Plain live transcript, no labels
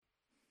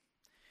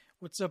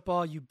What's up,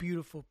 all you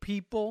beautiful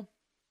people?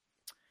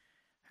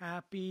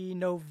 Happy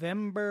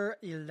November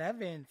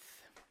 11th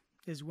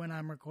is when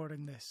I'm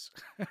recording this.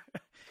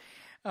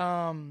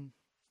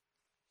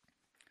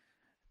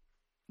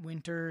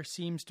 Winter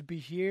seems to be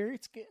here.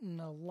 It's getting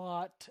a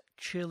lot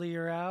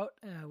chillier out,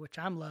 which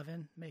I'm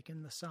loving,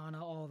 making the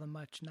sauna all the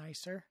much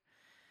nicer.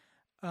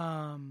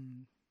 But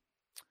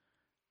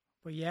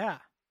yeah,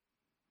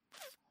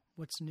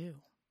 what's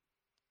new?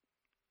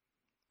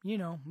 You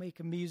know,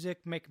 making music,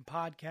 making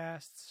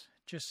podcasts.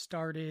 Just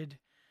started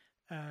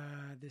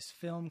this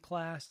film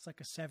class. It's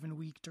like a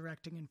 7-week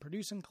directing and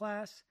producing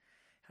class.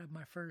 Had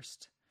my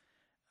first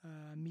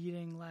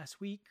meeting last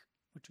week,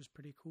 which was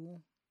pretty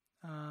cool.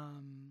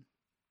 And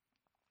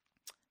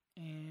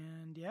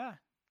yeah,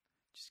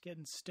 just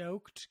getting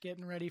stoked,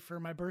 getting ready for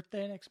my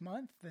birthday next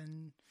month.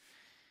 And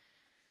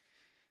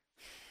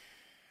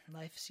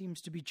life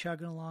seems to be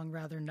chugging along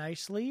rather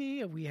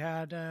nicely. We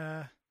had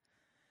an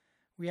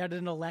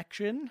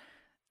election,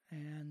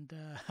 and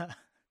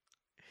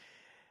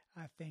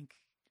I think,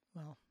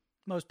 well,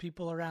 most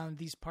people around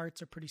these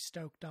parts are pretty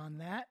stoked on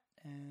that,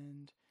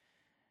 and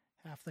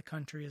half the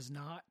country is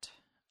not.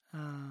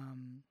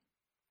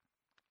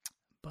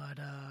 But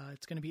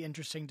it's going to be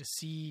interesting to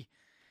see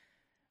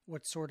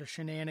what sort of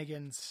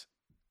shenanigans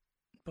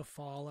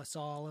befall us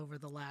all over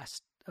the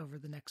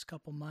next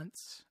couple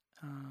months,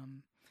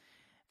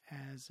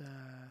 as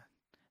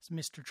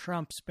Mr.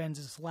 Trump spends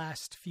his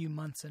last few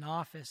months in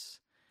office.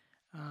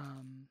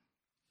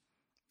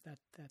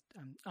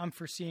 I'm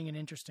foreseeing an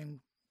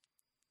interesting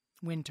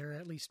winter,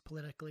 at least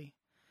politically.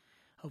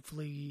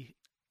 Hopefully,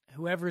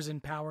 whoever's in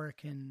power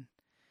can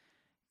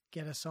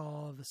get us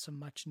all some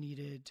much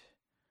needed,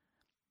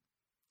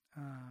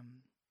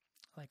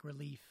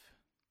 relief,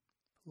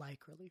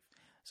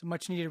 some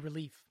much needed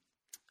relief,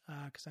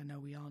 because I know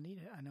we all need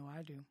it. I know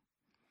I do.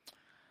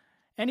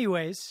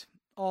 Anyways,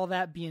 all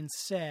that being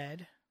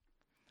said,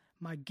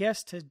 my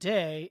guest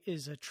today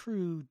is a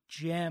true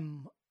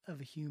gem of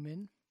a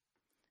human.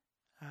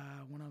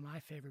 One of my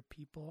favorite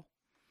people.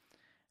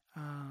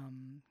 I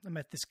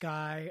met this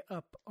guy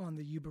up on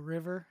the Yuba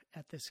River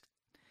at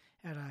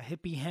a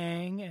hippie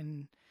hang,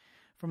 and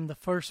from the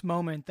first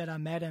moment that I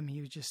met him, he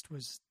was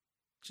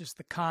just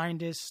the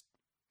kindest,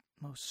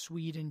 most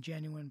sweet and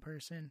genuine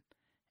person,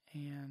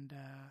 and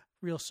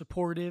real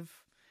supportive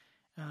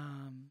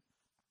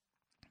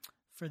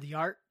for the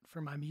art,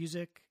 for my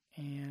music,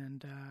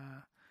 and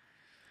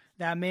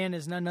that man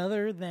is none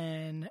other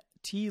than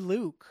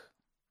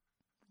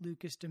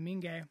Lucas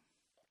Domingue.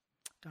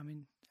 I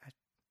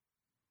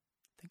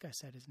think I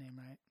said his name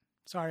right.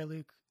 Sorry,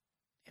 Luke,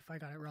 if I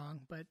got it wrong,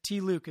 but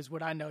Luke is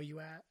what I know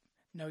you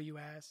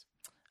as.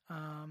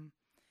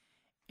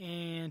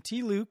 And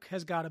Luke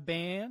has got a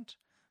band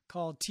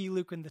called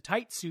Luke and the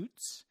Tight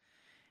Suits,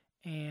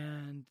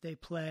 and they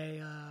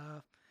play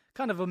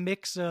kind of a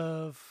mix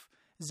of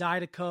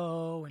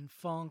Zydeco and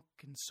funk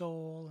and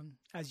soul, and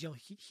as you'll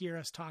hear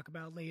us talk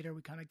about later,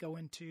 we kind of go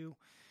into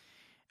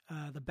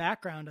the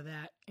background of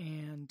that,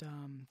 and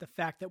the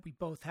fact that we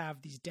both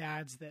have these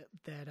dads that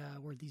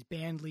were these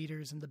band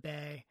leaders in the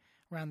Bay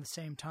around the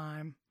same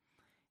time,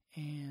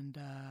 and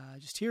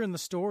just hearing the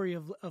story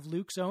of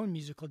Luke's own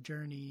musical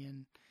journey,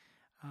 and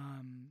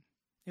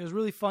it was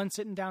really fun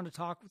sitting down to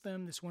talk with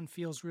him. This one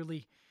feels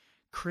really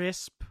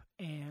crisp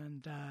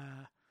and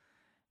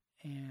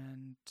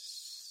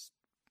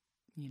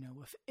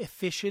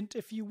efficient,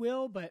 if you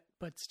will, but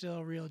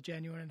still real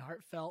genuine and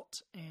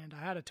heartfelt, and I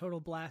had a total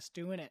blast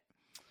doing it.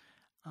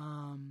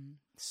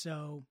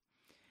 So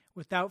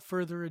without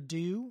further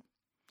ado,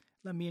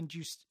 let me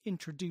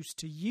introduce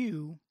to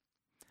you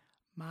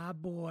my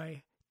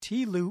boy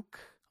Luke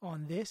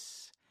on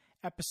this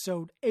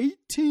episode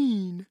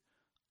 18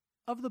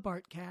 of the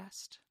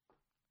Bartcast.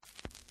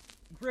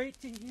 Great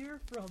to hear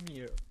from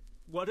you.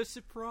 What a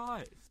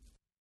surprise.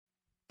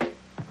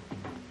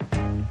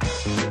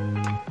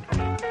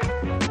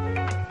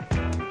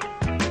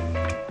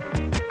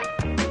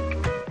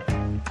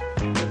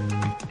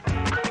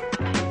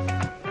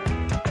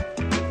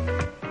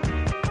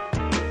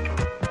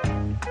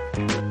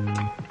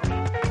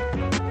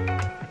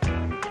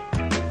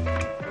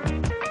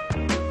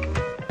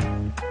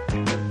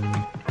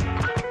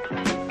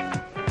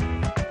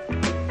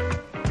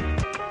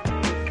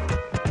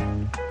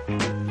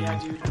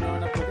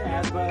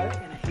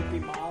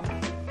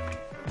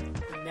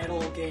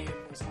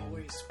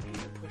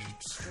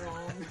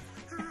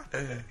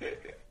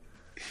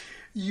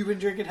 You been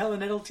drinking hella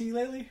nettle tea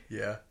lately?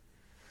 Yeah.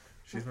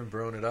 She's been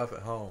brewing it up at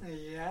home.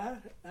 Yeah.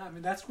 I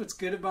mean, that's what's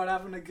good about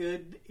having a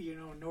good,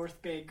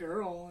 North Bay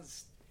girl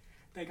is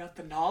they got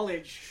the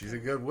knowledge. She's a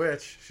good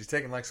witch. She's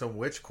taking like some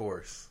witch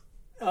course.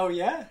 Oh,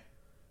 yeah?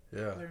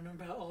 Yeah. Learning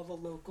about all the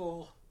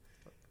local...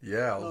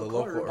 Yeah, all the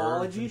local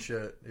herbs and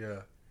shit.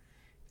 Yeah.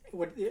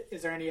 What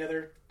is there any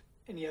other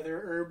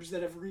herbs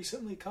that have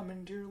recently come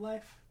into your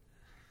life?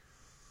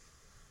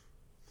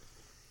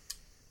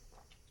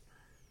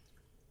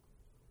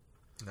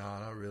 No,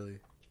 not really.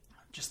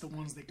 Just the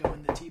ones that go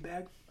in the tea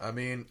bag? I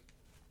mean,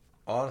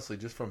 honestly,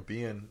 just from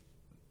being,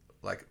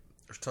 like,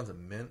 there's tons of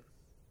mint.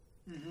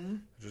 Mm-hmm.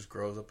 It just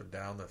grows up and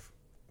down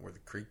where the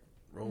creek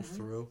rolls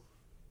through.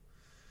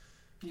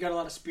 You got a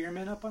lot of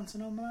spearmint up on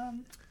Sonoma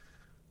Mountain?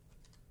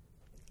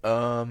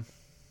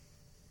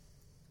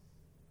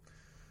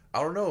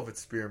 I don't know if it's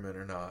spearmint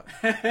or not.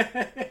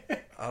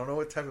 I don't know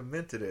what type of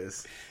mint it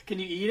is. Can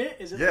you eat it?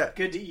 Is it Yeah. like,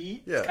 good to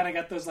eat? Yeah. It's kind of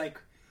got those like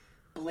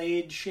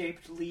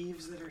blade-shaped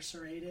leaves that are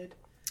serrated.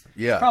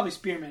 Yeah. Probably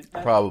spearmint.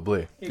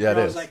 Probably. It Yeah, it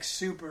grows is. like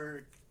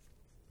super,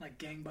 like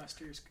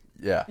gangbusters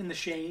Yeah. in the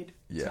shade.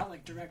 It's Yeah. not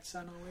like direct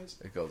sun always.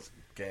 It goes,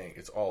 gang,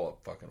 it's all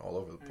fucking all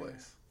over the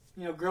place.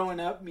 You know, growing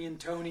up, me and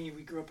Tony,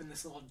 we grew up in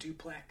this little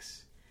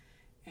duplex.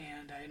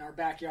 And in our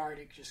backyard,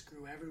 it just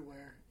grew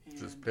everywhere. And,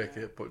 Just pick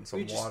it, put in some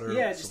we just, water.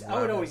 Yeah, some I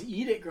would lemon. always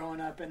eat it growing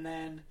up. And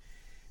then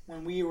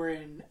when we were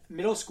in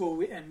middle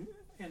school and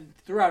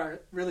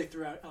throughout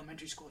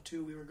elementary school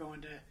too, we were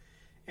going to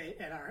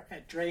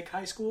at Drake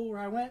High School where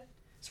I went.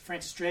 It's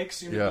Francis Drake,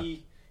 soon to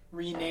be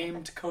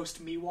renamed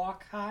Coast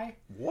Miwok High.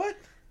 What?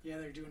 Yeah,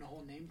 they're doing a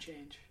whole name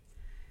change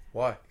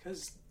Why?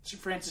 because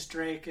Francis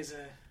Drake is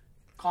a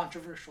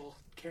controversial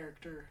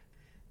character.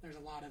 There's a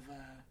lot.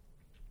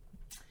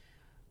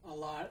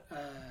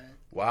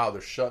 Wow,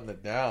 they're shutting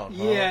it down.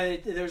 Huh? Yeah,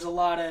 there's a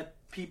lot of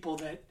people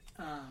that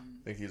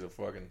Think he's a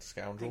fucking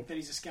scoundrel? think that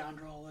he's a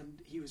scoundrel and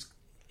he was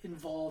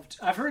involved.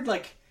 I've heard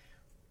like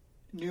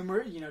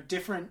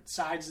different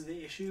sides of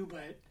the issue,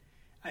 but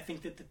I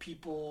think that the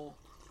people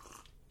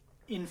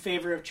in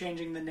favor of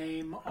changing the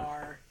name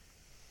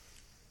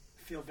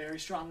feel very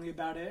strongly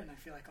about it, and I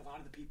feel like a lot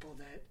of the people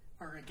that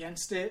are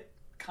against it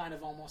kind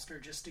of almost are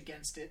just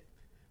against it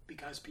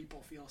because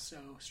people feel so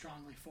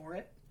strongly for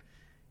it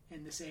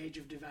in this age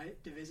of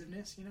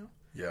divisiveness, you know?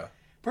 Yeah.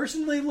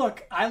 Personally,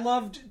 look, I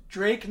loved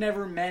Drake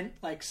never meant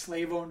like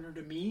slave owner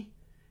to me.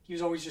 He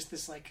was always just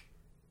this like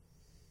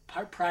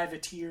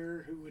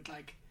privateer who would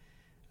like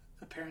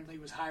apparently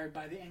was hired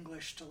by the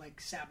English to like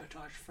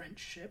sabotage French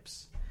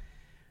ships.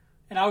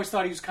 And I always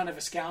thought he was kind of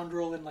a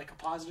scoundrel in like a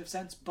positive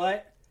sense, but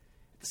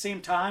at the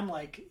same time,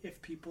 like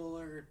if people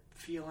are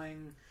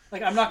feeling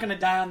like I'm not going to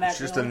die on that It's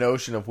just hill, a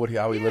notion of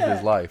how he lived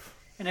his life.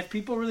 and if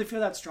people really feel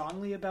that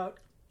strongly about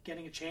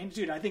getting a change,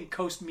 dude, I think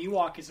Coast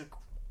Miwok is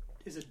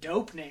a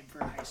dope name for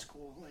a high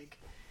school. Like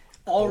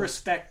all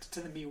respect to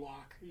the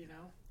Miwok, you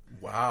know.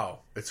 Wow.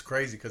 It's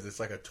crazy because it's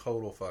like a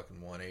total fucking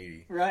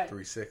 180. Right.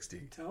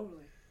 360. Totally.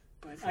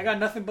 But I got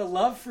nothing but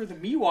love for the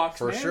Miwoks,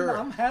 For man.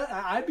 sure.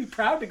 I'd be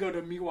proud to go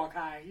to Miwok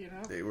High, you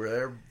know? They were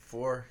there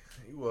before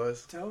he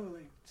was.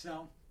 Totally.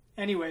 So,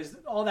 anyways,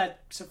 all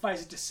that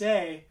suffice it to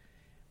say,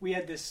 we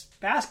had this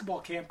basketball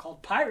camp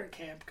called Pirate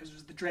Camp because it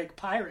was the Drake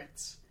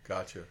Pirates.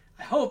 Gotcha.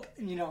 I hope,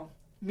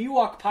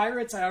 Miwok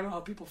Pirates, I don't know how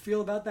people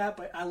feel about that,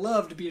 but I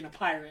loved being a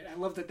pirate. I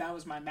loved that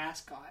was my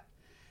mascot.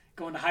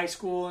 Going to high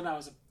school and I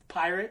was a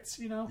Pirates,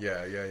 you know?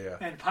 Yeah.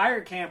 And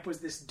Pirate Camp was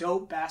this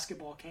dope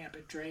basketball camp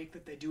at Drake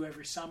that they do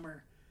every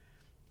summer.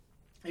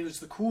 It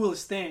was the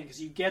coolest thing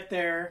because you get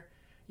there,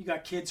 you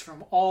got kids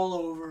from all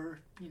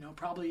over,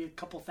 probably a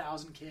couple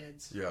thousand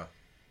kids. Yeah.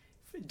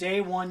 Day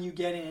one, you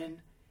get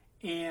in,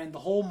 and the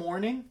whole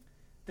morning,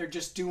 they're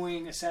just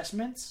doing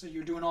assessments. So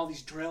you're doing all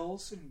these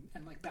drills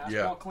and like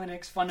basketball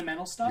clinics,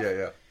 fundamental stuff.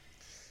 Yeah.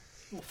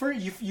 Well,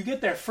 you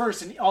get there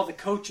first, and all the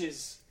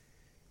coaches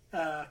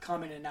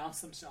come and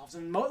announce themselves,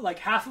 and like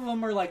half of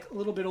them are like a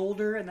little bit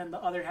older, and then the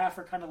other half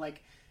are kind of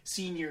like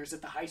seniors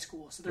at the high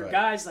school. So they're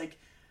guys like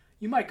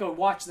you might go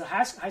watch the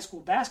high school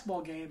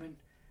basketball game,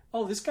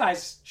 and this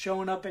guy's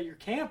showing up at your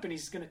camp, and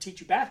he's going to teach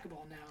you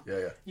basketball now.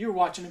 Yeah. You were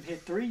watching him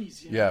hit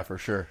threes. You know? Yeah, for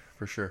sure.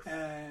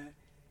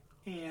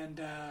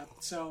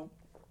 So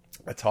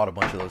I taught a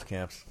bunch of those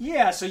camps.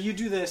 yeah, so you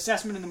do the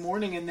assessment in the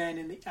morning, and then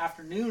in the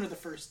afternoon of the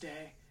first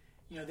day,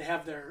 they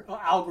have their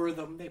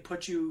algorithm. They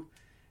put you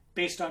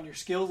based on your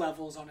skill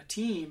levels on a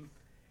team,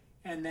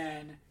 and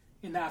then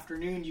in the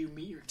afternoon you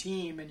meet your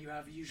team, and you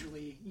have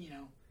usually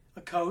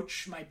a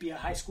coach, might be a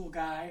high school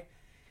guy,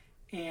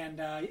 and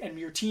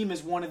your team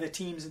is one of the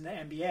teams in the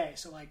NBA.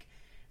 So like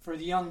for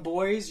the young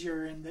boys,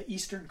 you're in the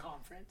Eastern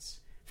Conference.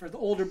 For the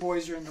older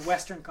boys, you're in the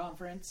Western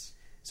Conference.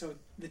 So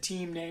the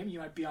team name you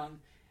might be on,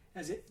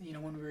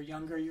 when we were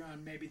younger, you're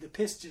on maybe the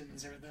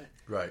Pistons or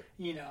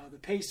the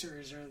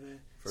Pacers or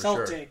the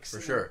Celtics.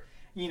 For sure.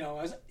 We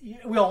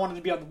all wanted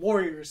to be on the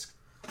Warriors.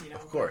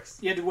 Of course.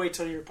 You had to wait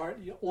till you're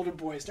older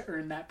boys to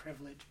earn that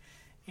privilege,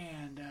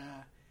 and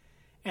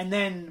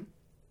then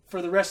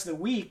for the rest of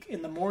the week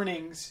in the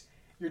mornings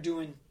you're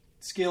doing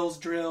skills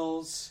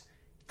drills,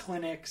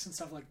 clinics, and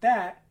stuff like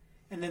that,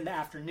 and then the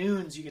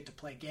afternoons you get to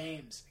play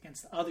games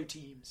against the other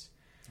teams.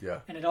 Yeah.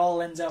 And it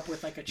all ends up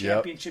with like a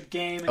championship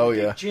game and a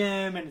big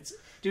gym, and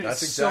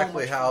that's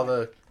exactly so how fun.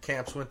 the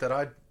camps went that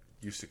I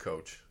used to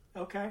coach.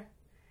 Okay.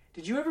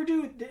 Did you ever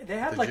do? They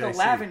had The like JC. a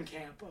Lavin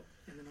camp up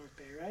in the North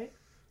Bay, right?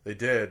 They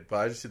did, but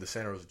I just did the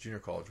Santa Rosa Junior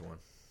College one,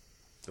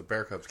 the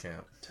Bear Cubs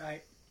camp.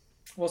 Tight.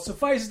 Well,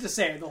 suffice it to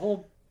say, the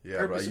whole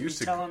purpose of me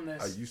telling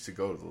this. I used to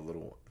go to the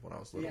little when I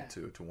was little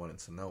too, to one in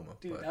Sonoma.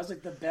 Dude, but that was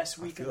like the best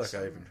week. I feel like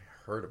I even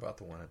heard about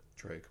the one at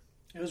Drake.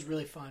 It was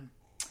really fun.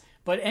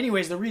 But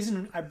anyways, the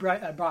reason I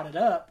brought it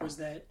up was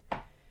that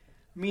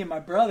me and my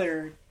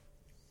brother,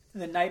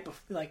 the night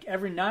before, like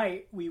every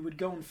night, we would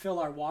go and fill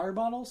our water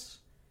bottles,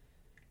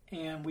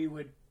 and we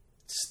would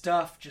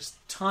stuff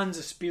just tons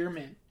of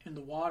spearmint in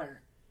the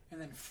water,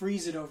 and then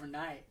freeze it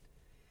overnight.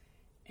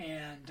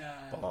 And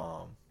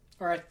Bomb.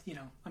 or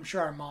I'm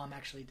sure our mom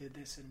actually did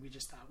this, and we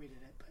just thought we did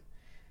it.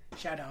 But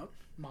shout out,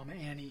 Mama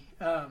Annie.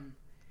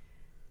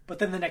 But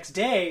then the next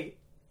day,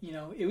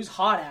 it was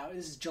hot out.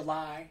 This is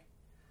July,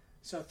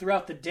 so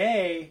throughout the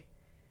day,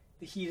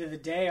 the heat of the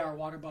day, our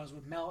water bottles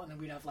would melt, and then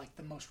we'd have like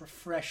the most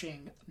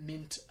refreshing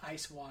mint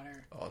ice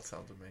water. Oh, it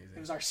sounds amazing. It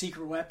was our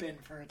secret weapon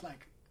for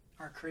like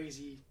our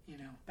crazy,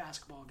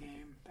 basketball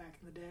game back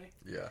in the day.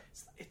 Yeah.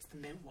 It's the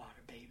mint water,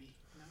 baby.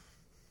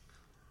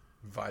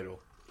 Vital.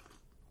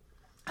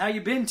 How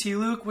you been, T.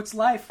 Luke? What's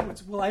life?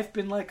 What's life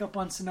been like up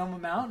on Sonoma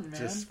Mountain,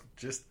 man?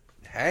 Just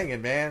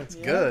hanging, man. It's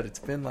good. It's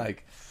been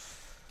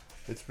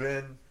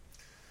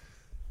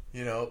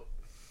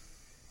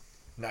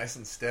nice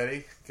and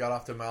steady. Got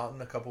off the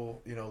mountain a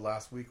couple,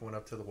 last week. Went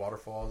up to the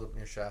waterfalls up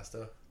near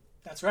Shasta.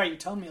 That's right. You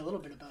told me a little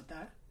bit about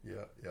that.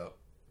 Yep.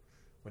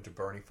 Went to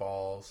Bernie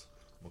Falls,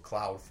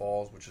 McLeod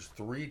Falls, which is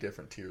 3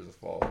 different tiers of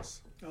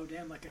falls. Oh,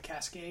 damn, like a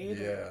cascade?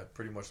 Yeah,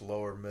 pretty much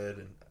lower, mid,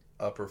 and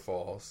upper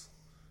falls,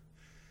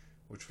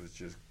 which was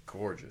just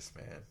gorgeous,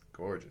 man.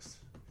 Gorgeous.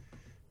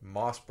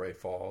 Moss Spray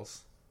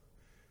Falls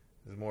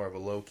is more of a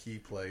low-key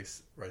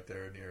place right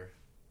there near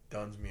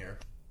Dunsmuir.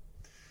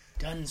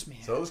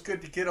 So it was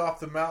good to get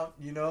off the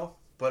mountain,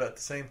 but at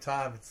the same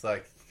time, it's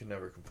like you can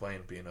never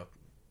complain being up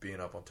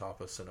on top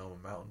of Sonoma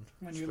Mountain.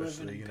 When you're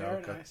living in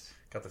paradise.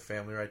 Got the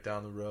family right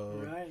down the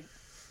road. Right.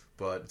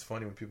 But it's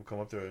funny when people come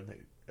up there and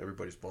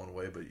everybody's blown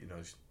away, but,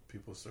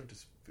 people start to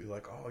be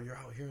like, oh, you're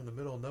out here in the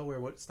middle of nowhere.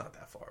 What? It's not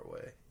that far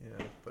away,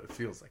 but it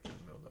feels like you're in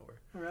the middle of nowhere.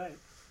 Right.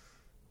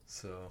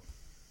 So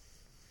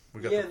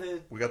we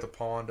got the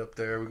pond up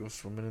there. We go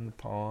swimming in the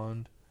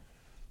pond.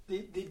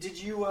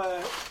 Did you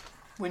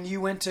when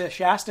you went to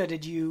Shasta,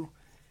 did you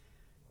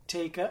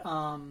take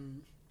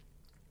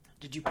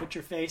did you put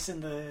your face in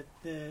the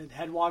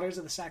headwaters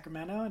of the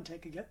Sacramento and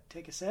take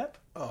a sip?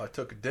 Oh, I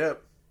took a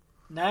dip.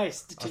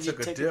 Nice. Did you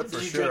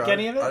drink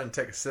any of it? I didn't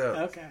take a sip.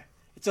 Okay.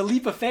 It's a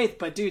leap of faith,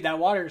 but dude, that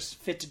water's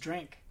fit to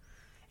drink.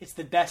 It's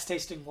the best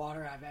tasting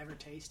water I've ever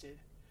tasted.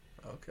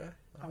 Okay.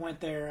 I went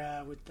there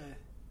a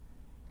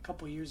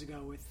couple years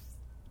ago with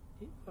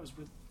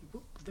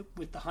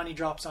the Honey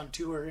Drops on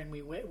tour, and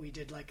we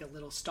did like a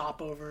little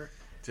stopover.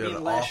 Me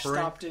and Lesh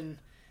stopped in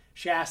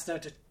Shasta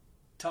to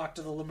talk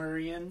to the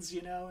Lemurians,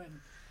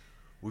 and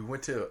we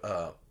went to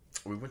a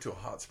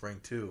hot spring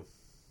too.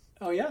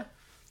 Oh yeah,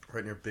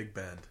 right near Big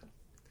Bend.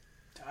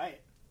 Tight.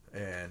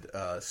 And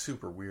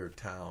super weird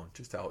town,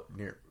 just out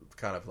near,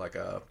 kind of like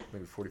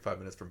maybe 45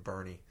 minutes from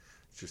Bernie.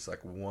 It's just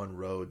like one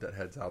road that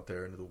heads out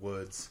there into the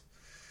woods,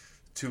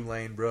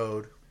 2-lane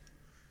road,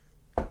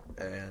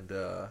 and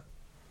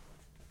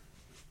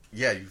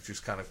you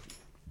just kind of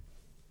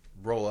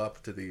roll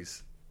up to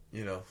these,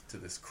 to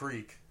this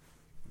creek.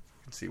 You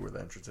can see where the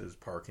entrance is.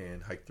 Park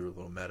in, hike through a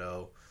little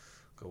meadow,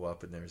 go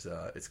up, and there's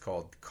it's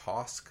called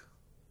Kosk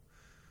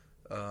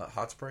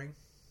Hot Spring,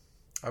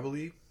 I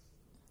believe,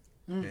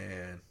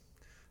 and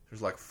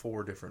there's like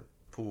 4 different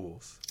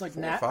pools. It's like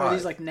are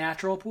these like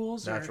natural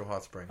pools? Natural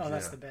hot springs. Oh,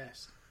 that's the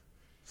best.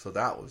 So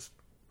that was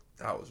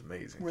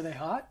amazing. Were they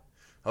hot?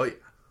 Oh yeah.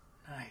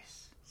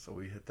 Nice. So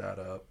we hit that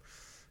up,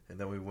 and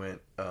then we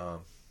went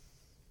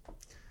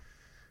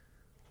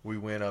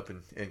up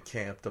and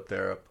camped up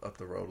there up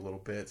the road a little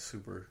bit.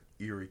 Super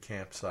eerie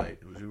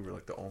campsite. We were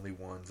like the only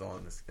ones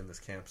in this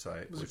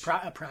campsite. Was it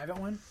a private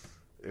one?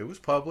 It was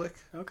public.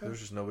 Okay. There was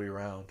just nobody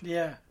around.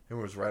 Yeah. It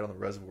was right on the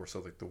reservoir,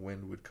 so like the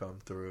wind would come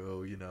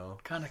through,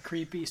 Kind of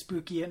creepy,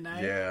 spooky at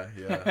night. Yeah.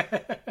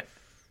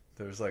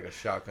 There was like a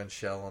shotgun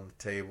shell on the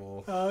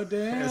table. Oh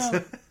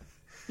damn!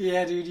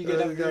 Yeah, dude, you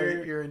get up there.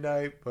 Very eerie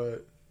night,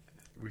 but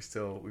we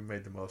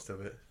made the most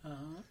of it.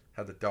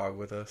 Had the dog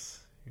with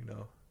us,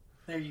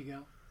 There you go.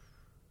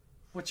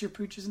 What's your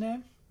pooch's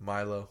name?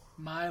 Milo.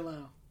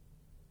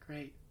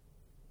 Great.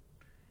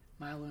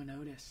 Milo and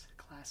Otis,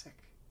 classic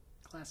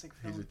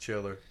film. He's a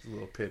chiller. He's a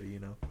little pity,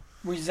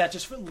 Was that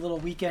just a little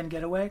weekend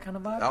getaway kind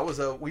of vibe? That was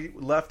we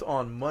left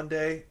on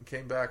Monday and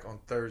came back on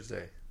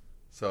Thursday,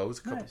 so it was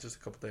just a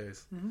couple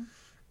days. Mm-hmm.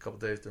 A couple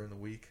days during the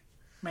week.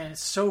 Man,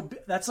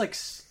 that's like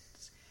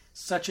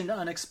such an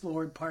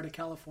unexplored part of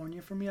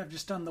California for me. I've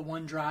just done the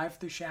one drive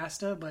through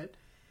Shasta, but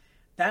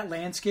that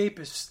landscape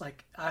is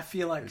like, I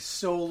feel like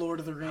so Lord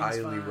of the Rings.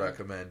 Highly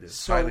recommended.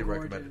 So highly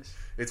gorgeous. Recommended.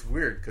 It's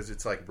weird because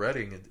it's like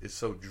Redding is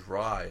so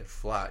dry and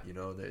flat.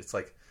 It's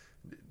like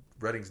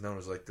Redding's known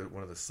as like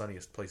one of the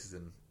sunniest places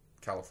in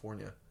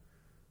California.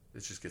 It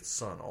just gets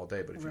sun all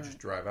day, but if you just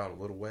drive out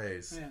a little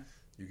ways,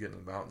 you get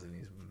in the mountains and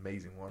these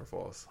amazing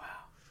waterfalls. Wow.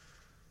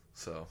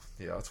 So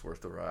yeah, it's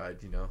worth the ride.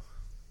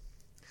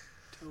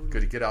 Totally.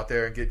 Good to get out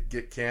there and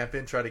get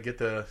camping. Try to get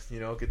the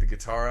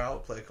guitar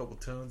out, play a couple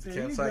tunes at the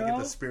campsite, get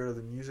the spirit of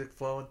the music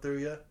flowing through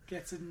you.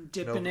 Get some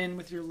dipping in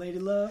with your lady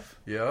love.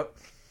 Yep.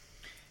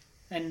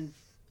 And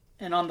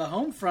on the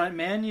home front,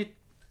 man,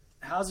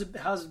 how's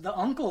the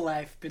uncle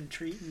life been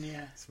treating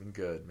you? It's been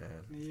good,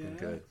 man. It's been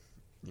good.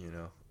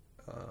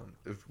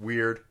 It was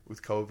weird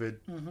with COVID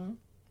Mm-hmm.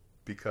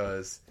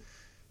 because,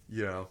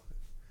 you know,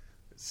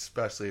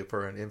 especially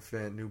for an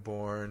infant,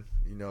 newborn,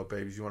 you know,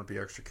 babies, you want to be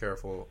extra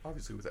careful,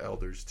 obviously with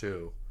elders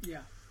too.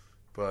 Yeah.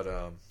 But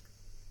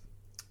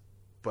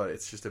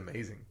it's just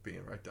amazing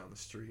being right down the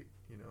street.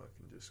 You know, I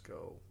can just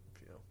go,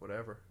 you know,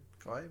 whatever.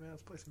 Go, hey man,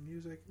 let's play some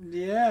music.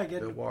 Yeah.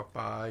 They'll walk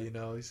by, you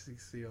know, you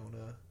see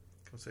Ona,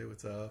 come say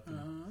what's up.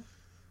 And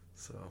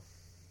so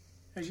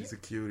she's a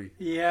cutie.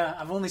 Yeah,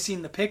 I've only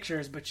seen the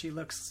pictures, but she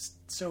looks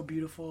so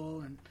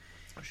beautiful. And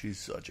She's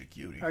such a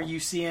cutie. are you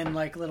seeing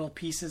like little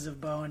pieces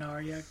of Bo and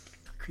Arya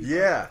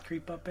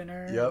creep up in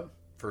her? Yep,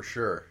 for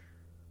sure.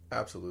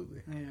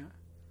 Absolutely. Yeah.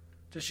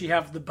 Does she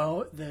have the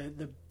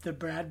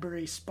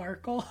Bradbury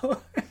sparkle?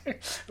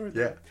 Or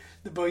the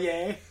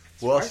Boyer?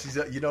 Well,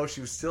 sparkle?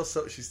 she's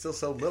still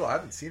so little. I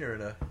haven't seen her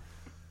I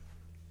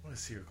want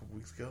to see her a couple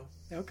weeks ago.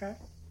 Okay.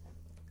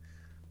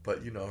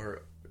 But you know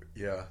her,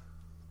 yeah,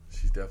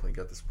 she's definitely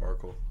got the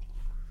sparkle.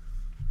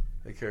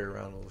 They carry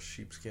around a little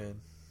sheepskin,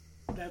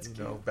 That's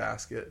cute.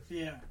 basket.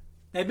 Yeah.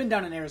 They've been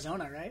down in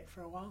Arizona, right,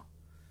 for a while?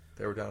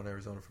 They were down in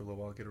Arizona for a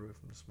little while, get away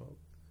from the smoke.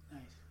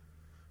 Nice.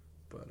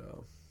 But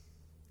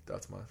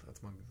that's my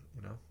it's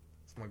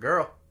my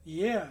girl.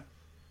 Yeah.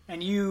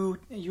 And you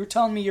were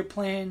telling me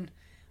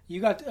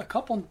you got a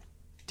couple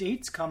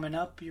dates coming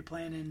up. You're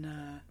playing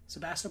in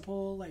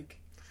Sebastopol, like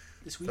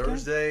this weekend?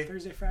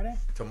 Thursday, Friday?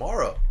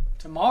 Tomorrow,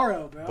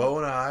 bro. Bo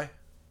and I.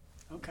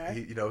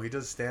 Okay. He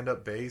does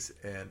stand-up bass,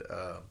 and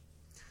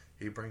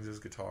he brings his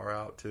guitar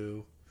out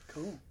too.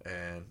 Cool.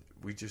 And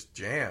we just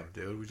jam,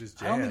 dude. We just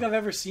jam. I don't think I've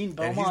ever seen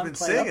Beaumont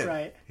play singing.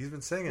 upright. He's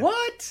been singing.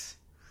 What?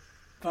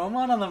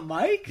 Beaumont on the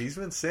mic? He's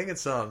been singing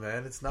some,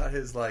 man. It's not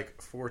his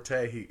like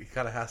forte. He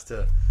kind of has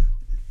to,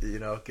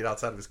 get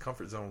outside of his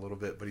comfort zone a little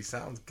bit. But he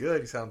sounds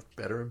good. He sounds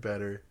better and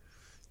better.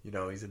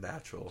 He's a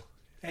natural.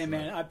 Hey,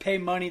 man, I pay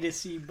money to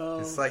see Bo.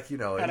 It's like,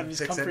 out of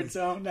his comfort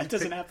zone. That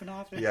doesn't happen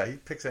often. Yeah, he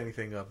picks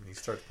anything up and he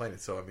starts playing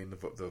it. So I mean,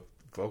 the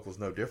vocal's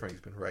no different.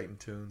 He's been writing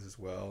tunes as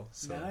well.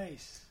 So,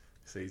 nice.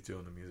 So he's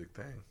doing the music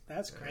thing.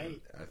 That's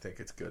great. I think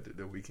it's good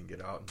that we can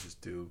get out and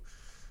just do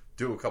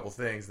a couple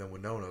things. Then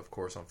Winona, of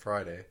course, on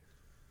Friday.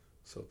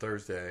 So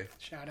Thursday.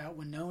 Shout out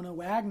Winona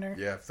Wagner.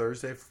 Yeah,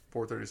 Thursday,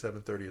 4:30 to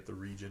 7:30 at the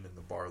Region in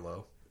the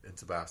Barlow in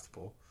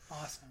Sebastopol.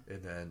 Awesome.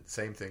 And then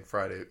same thing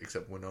Friday,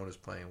 except Winona's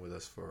playing with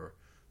us for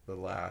the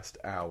last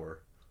hour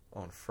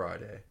on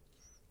Friday.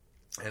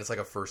 And it's like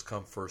a first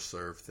come, first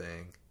serve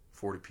thing.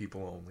 40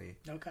 people only.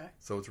 Okay.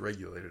 So it's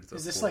regulated.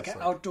 Is this like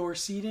outdoor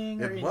seating?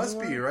 It must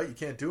be, right? You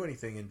can't do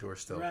anything indoor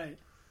still. Right.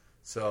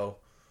 So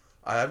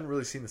I haven't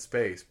really seen the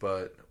space,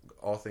 but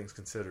all things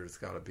considered, it's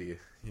got to be,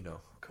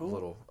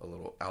 cool. a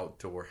little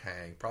outdoor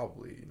hang,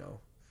 probably,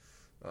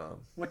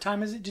 What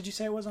time is it? Did you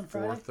say it was on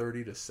Friday?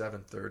 4:30 to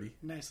 7:30.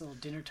 Nice little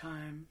dinner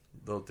time.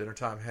 Little dinner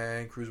time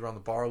hang, cruise around the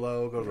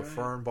Barlow, go to the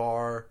Fern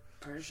Bar.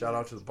 Perfect. Shout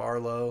out to the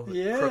Barlow.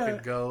 Yeah.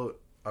 Crooked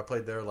Goat. I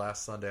played there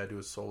last Sunday. I do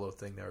a solo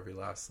thing there every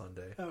last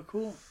Sunday. Oh,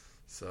 cool.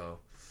 So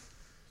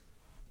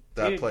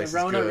that place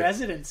Verona is good.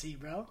 residency,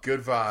 bro.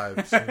 Good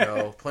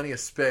vibes, plenty of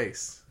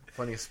space.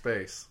 Plenty of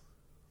space.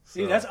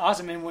 So. Dude, that's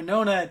awesome. And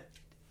Winona,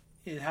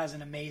 it has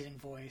an amazing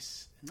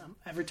voice. And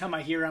every time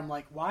I hear her, I'm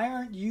like, why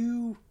aren't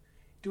you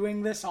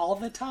doing this all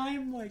the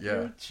time? Like,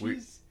 yeah,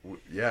 she's...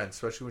 and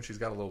especially when she's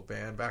got a little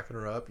band backing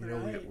her up.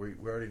 Right. We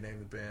already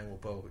named the band. We'll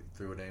both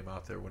threw a name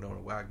out there. Winona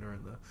Wagner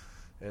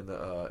and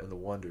the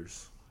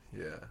Wonders.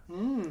 Yeah.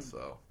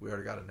 So we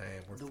already got a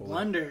name.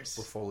 Wonders.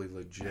 We're fully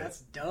legit. That's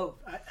dope.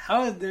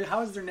 How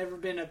has there never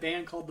been a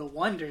band called the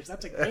Wonders?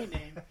 That's a great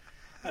name.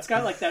 That's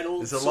got like that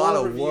old. It's a lot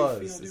of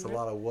was. Feel, it's a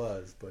lot of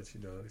was, but it's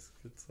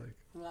like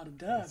a lot of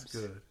dubs. It's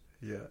good.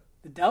 Yeah.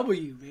 The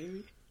W,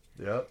 baby.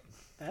 Yep.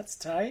 That's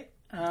tight.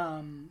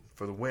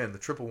 For the win, the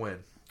triple win.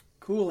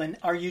 Cool. And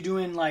are you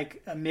doing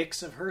like a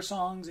mix of her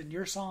songs and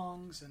your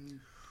songs? And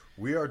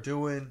we are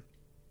doing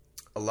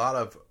a lot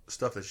of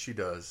stuff that she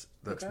does.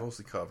 That's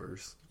mostly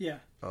covers. Yeah.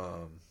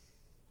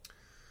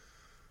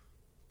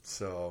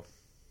 So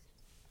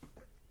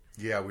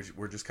yeah,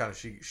 we're just kind of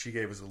she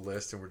gave us a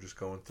list and we're just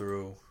going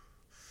through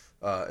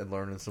and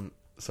learning some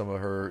of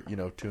her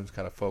tunes,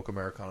 kind of folk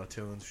Americana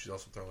tunes. She's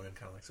also throwing in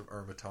kind of like some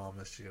Irma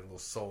Thomas. She got a little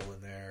soul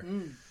in there.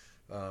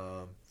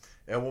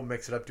 And we'll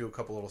mix it up, do a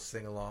couple little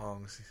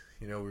sing-alongs.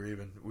 We were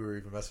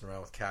even messing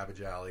around with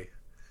Cabbage Alley,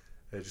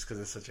 just because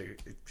it's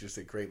just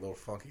a great little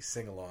funky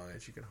sing-along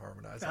that you can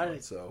harmonize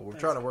on. So we're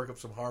trying to work up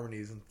some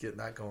harmonies and getting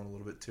that going a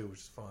little bit too, which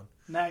is fun.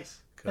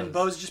 Nice. And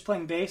Bo's just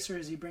playing bass, or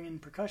is he bringing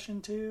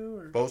percussion too?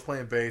 Or? Bo's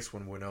playing bass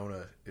when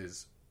Winona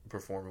is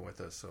performing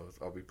with us, so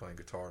I'll be playing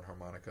guitar and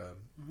harmonica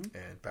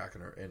and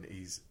backing her, and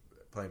he's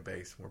playing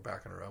bass and we're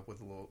backing her up with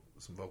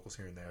some vocals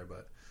here and there.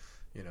 But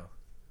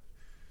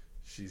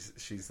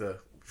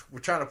we're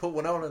trying to put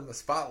Winona in the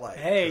spotlight.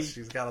 Hey,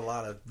 she's got a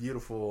lot of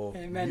beautiful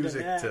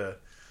music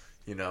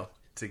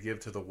to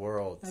give to the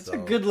world. That's a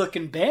good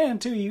looking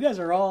band too. You guys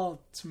are all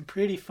some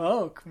pretty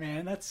folk,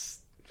 man. That's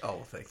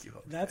thank you.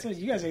 That's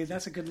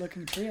a good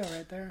looking trio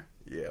right there.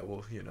 Yeah,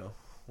 well,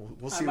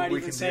 we'll see I might what we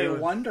even can say do.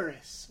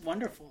 wondrous,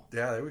 wonderful.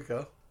 Yeah, there we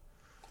go.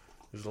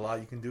 There's a lot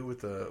you can do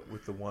with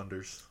the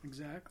wonders.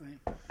 Exactly.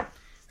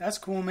 That's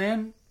cool,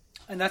 man.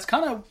 And that's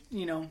kind of,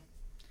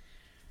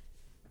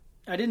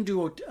 I didn't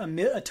do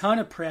a ton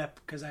of prep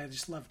because I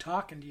just love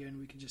talking to you and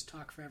we could just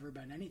talk forever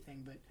about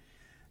anything. But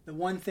the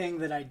one thing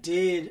that I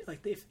did,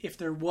 like if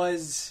there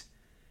was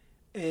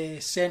a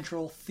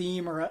central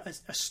theme or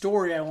a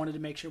story I wanted to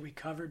make sure we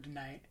covered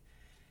tonight,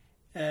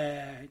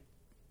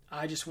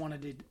 I just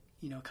wanted to,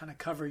 kind of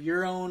cover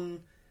your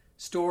own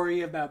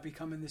story about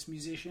becoming this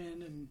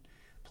musician and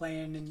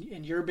playing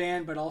in your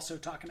band, but also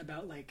talking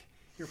about like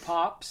your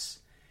pops.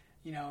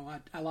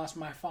 I lost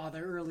my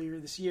father earlier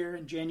this year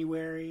in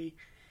January,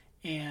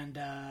 and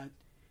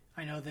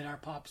I know that our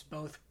pops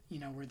both,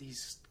 were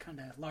these kind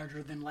of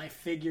larger than life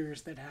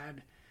figures that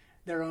had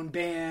their own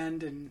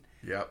band, and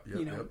yep.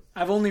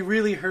 I've only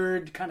really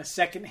heard kind of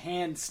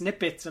secondhand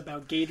snippets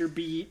about Gator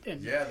Beat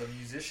and the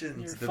musicians,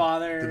 your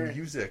father, the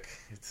music.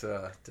 It's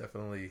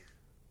definitely,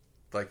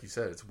 like you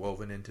said, it's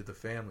woven into the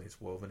family. It's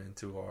woven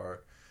into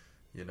our,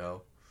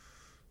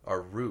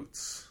 our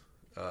roots,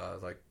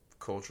 like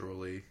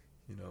culturally,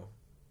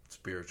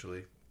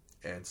 spiritually.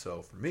 And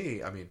so for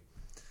me, I mean,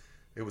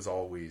 it was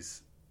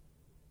always,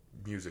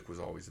 music was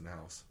always in the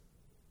house.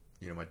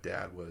 My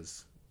dad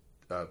was,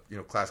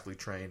 classically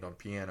trained on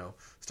piano,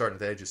 starting at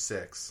the age of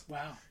 6.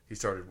 Wow. He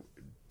started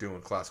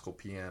doing classical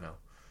piano.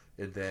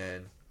 And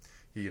then,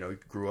 he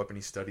grew up and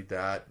he studied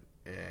that.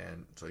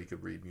 And so he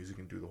could read music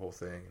and do the whole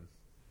thing.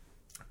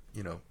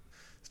 And,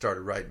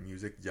 started writing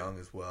music young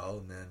as well.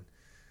 And then,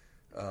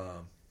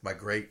 my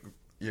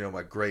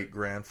great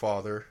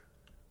grandfather,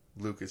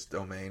 Lucas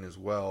Domingue as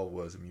well,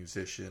 was a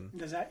musician.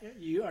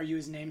 Are you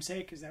his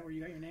namesake? Is that where you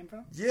got your name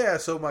from? Yeah,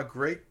 so my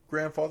great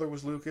grandfather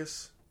was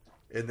Lucas,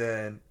 and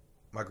then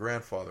my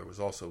grandfather was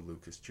also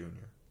Lucas Jr.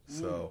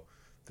 So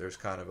there's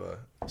kind of a.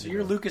 So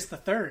you're Lucas the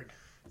Third.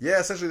 Yeah,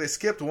 essentially they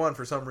skipped one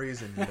for some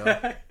reason.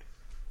 I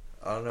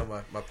don't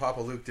know. My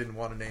Papa Luke didn't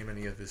want to name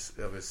any of his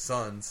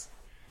sons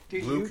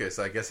Lucas.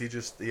 I guess he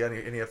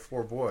had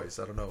 4 boys.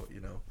 I don't know.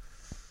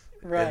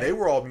 Right. And they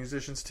were all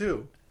musicians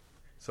too.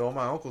 So all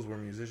my uncles were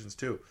musicians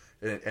too,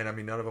 and I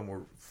mean none of them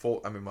were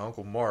full. I mean my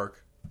uncle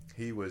Mark,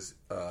 he was,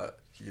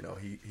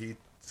 he's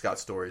got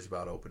stories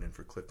about opening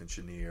for Clifton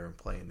Chenier and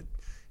playing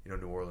the,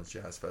 New Orleans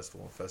Jazz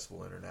Festival and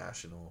Festival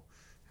International,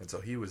 and so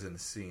he was in the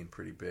scene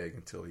pretty big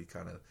until he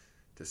kind of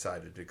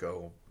decided to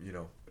go,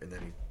 and then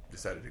he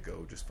decided to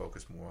go just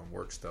focus more on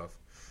work stuff.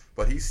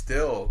 But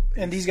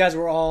And these guys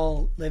were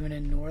all living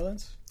in New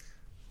Orleans?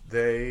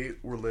 They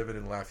were living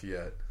in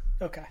Lafayette.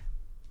 Okay.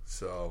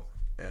 So,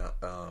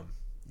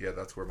 yeah,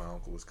 that's where my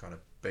uncle was kind of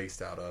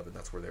based out of, and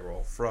that's where they were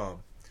all from.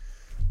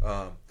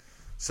 And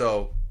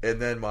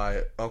then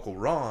my uncle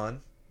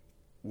Ron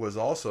was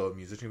also a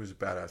musician. He was a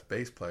badass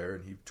bass player,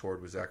 and he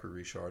toured with Zachary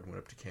Richard, went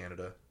up to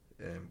Canada,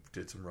 and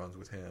did some runs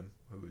with him.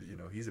 Who,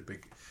 he's a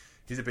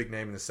big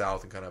name in the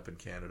South and kind of up in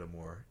Canada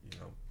more,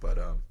 But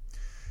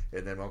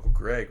and then my Uncle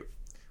Greg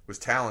was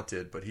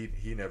talented, but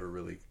he never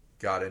really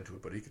got into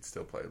it, but he could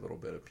still play a little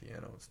bit of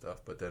piano and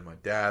stuff. But then my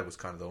dad was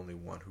kind of the only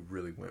one who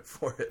really went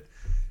for it,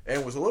 and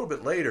it was a little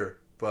bit later,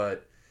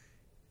 but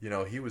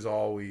he was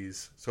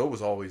always, so it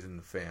was always in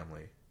the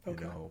family,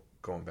 okay.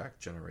 Going back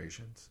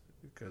generations,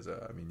 because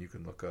you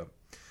can look up,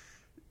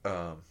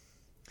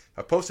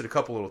 I posted a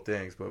couple little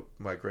things, but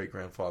my great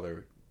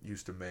grandfather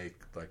used to make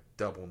like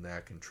double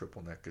neck and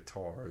triple neck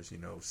guitars,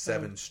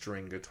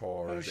 7-string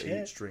guitars,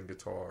 8-string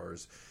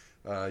guitars,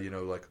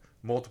 like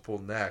multiple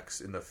necks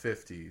in the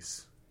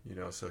 50s.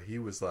 So he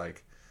was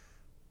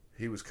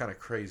kind of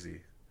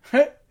crazy.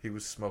 He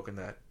was smoking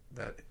that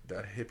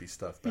hippie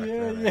stuff back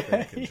then, I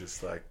think, and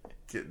just like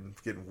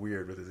getting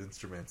weird with his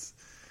instruments.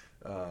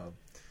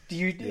 Do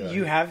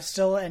you have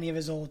still any of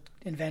his old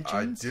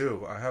inventions? I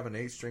do. I have an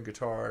 8-string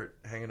guitar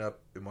hanging up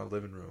in my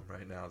living room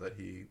right now that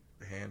he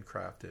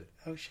handcrafted.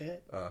 Oh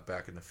shit!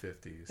 Back in the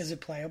 50s. Is it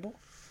playable?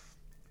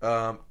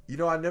 I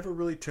never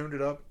really tuned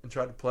it up and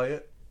tried to play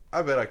it.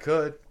 I bet I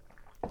could.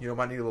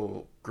 Might need a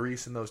little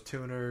grease in those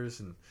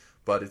tuners,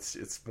 but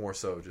it's more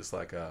so just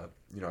like I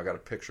got a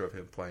picture of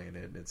him playing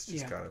it, and it's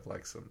just kind of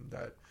like something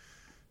that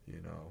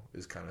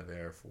is kind of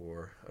there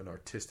for an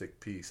artistic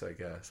piece, I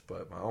guess.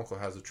 But my uncle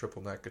has a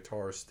triple neck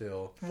guitar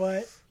still.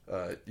 What?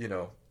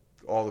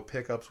 All the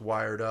pickups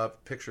wired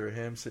up. Picture of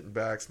him sitting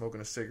back,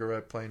 smoking a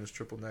cigarette, playing his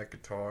triple neck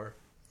guitar.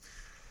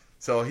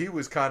 So he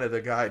was kind of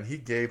the guy, and he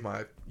gave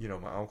my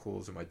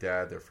uncles and my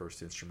dad their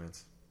first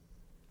instruments.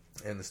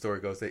 And the story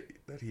goes that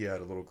he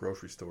had a little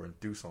grocery store in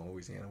Dusson,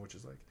 Louisiana, which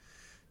is like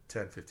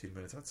 10, 15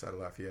 minutes outside of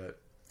Lafayette,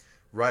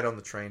 right on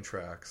the train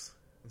tracks.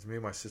 It's me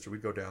and my sister,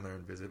 we'd go down there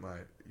and visit my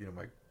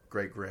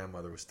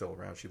great-grandmother was still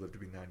around. She lived to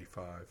be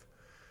 95.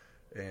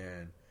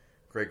 And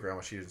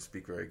great-grandma, she didn't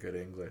speak very good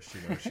English.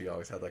 She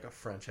always had like a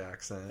French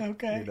accent.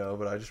 Okay.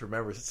 But I just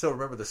still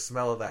remember the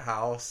smell of the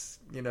house,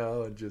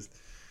 and just,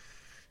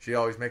 she'd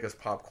always make us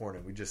popcorn,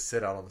 and we'd just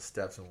sit out on the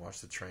steps and watch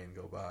the train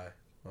go by.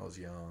 When I was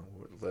young,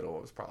 little, I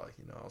was probably,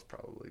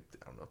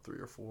 I don't know, 3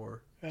 or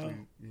 4, 3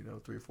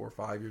 or 4 or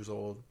 5 years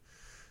old.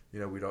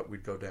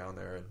 We'd go down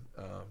there and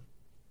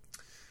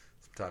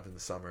sometimes in the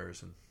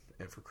summers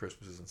and for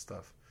Christmases and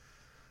stuff.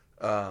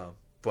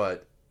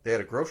 But they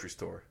had a grocery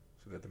store.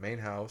 So they had the main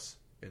house,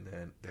 and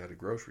then they had a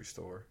grocery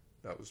store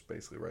that was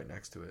basically right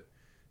next to it.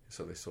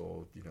 So they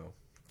sold,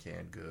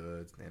 canned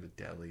goods, and they had a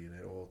deli, and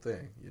that whole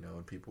thing,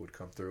 and people would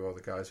come through. All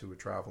the guys who were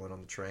traveling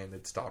on the train,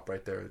 they'd stop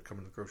right there, they'd come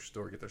in the grocery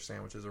store, get their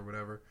sandwiches or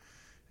whatever,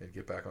 and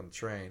get back on the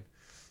train.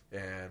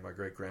 And my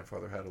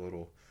great-grandfather had a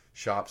little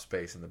shop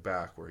space in the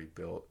back where he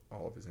built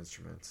all of his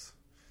instruments.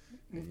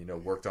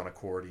 And, worked on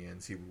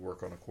accordions. He would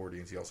work on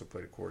accordions. He also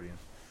played accordion.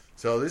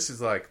 So this is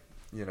like,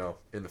 in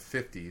the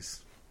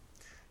 50s.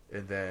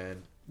 And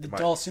then... The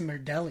Dulcimer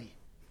Deli.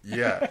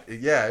 Yeah.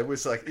 It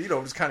was like, it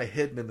was kind of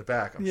hidden in the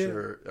back, I'm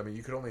sure. I mean,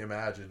 you could only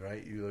imagine,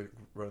 right? You like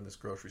run this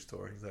grocery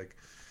store. And he's like,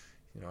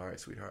 all right,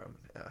 sweetheart,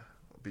 I'll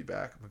be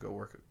back. I'm going to go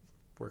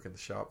work in the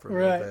shop for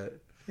a little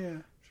bit. Yeah.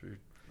 Sure,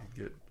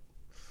 get,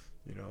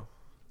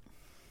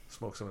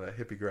 smoke some of that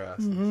hippie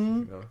grass.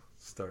 Mm-hmm. And,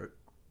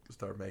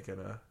 start making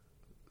a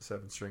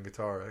 7-string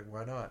guitar. Like,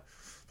 why not?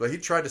 But he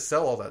tried to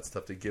sell all that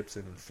stuff to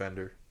Gibson and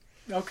Fender.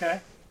 Okay.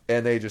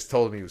 And they just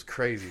told him he was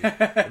crazy.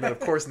 And then, of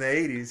course, in the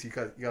 80s, you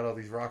got all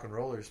these rock and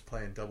rollers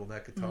playing double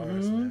neck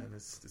guitars. Mm-hmm. Man,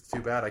 it's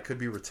too bad. I could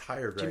be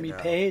retired right now. Jimmy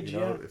Page,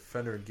 If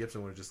Fender and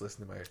Gibson would have just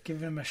listened to my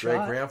give him a great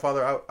shot.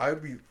 grandfather, I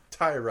would be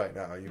retired right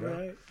now.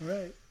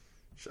 Right.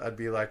 I'd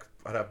be like,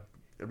 I'd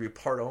be a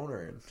part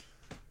owner in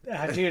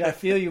Dude, I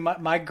feel you.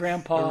 My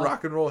grandpa, in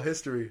rock and roll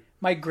history.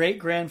 my great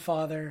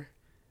grandfather,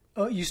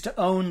 used to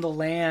own the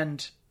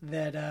land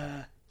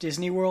that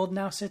Disney World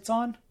now sits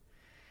on,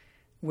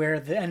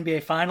 where the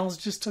NBA Finals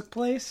just took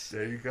place.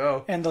 There you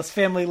go. And the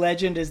family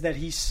legend is that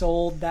he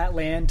sold that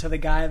land to the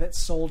guy that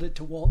sold it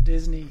to Walt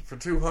Disney For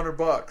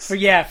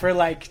 $200. for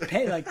like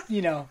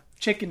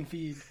chicken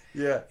feed.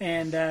 Yeah.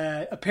 And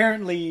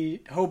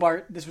apparently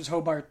Hobart, this was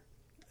Hobart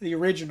the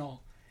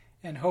original,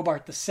 and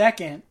Hobart the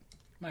second,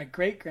 my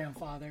great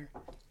grandfather,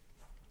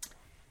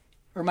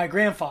 or my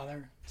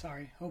grandfather,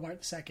 sorry, Hobart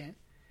the second,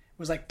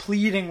 was like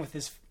pleading with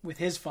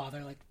his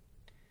father, like,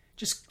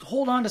 just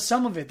hold on to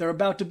some of it. They're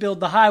about to build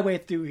the highway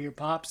through here,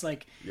 Pops.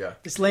 Like,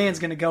 this land's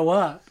going to go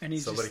up. And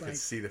he's somebody just could like,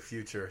 see the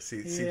future,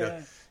 see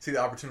the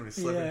opportunity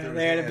slipping through his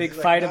they had a hands. big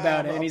He's fight like,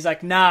 about it. Mom, And he's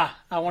like, nah,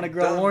 I want to I'm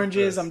grow done with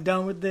oranges. this. I'm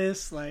done with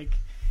this. Like,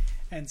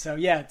 and so,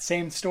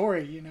 same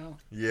story,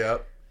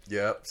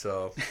 Yep.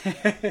 So,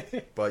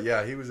 but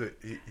yeah, he was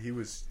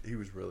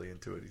really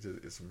into it. He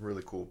did some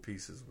really cool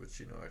pieces,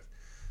 which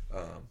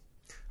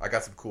I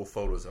got some cool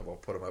photos of. I'll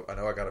put them up. I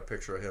know I got a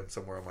picture of him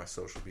somewhere on my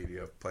social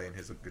media playing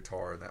his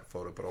guitar in that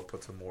photo, but I'll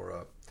put some more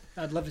up.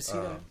 I'd love to see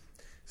that.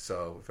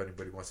 So if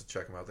anybody wants to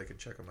check them out, they can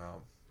check them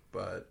out.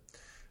 But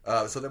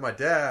so then my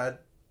dad,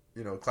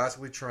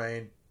 classically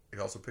trained. He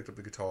also picked up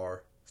the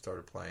guitar,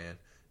 started playing.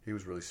 He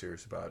was really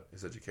serious about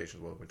his education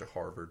as well. Went to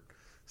Harvard,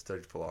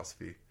 studied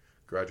philosophy,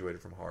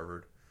 graduated from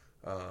Harvard,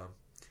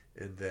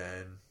 and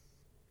then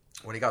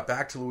when he got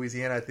back to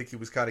Louisiana, I think he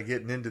was kind of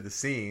getting into the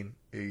scene.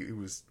 He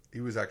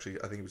was actually,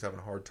 I think he was having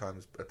a hard time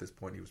at this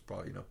point. He was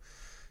probably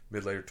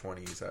mid later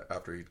 20s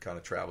after he'd kind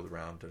of traveled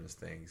around doing his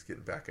thing. He's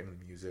getting back into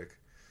music,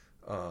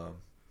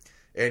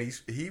 and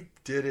he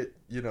did it.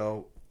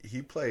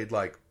 He played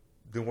like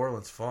New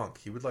Orleans funk.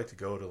 He would like to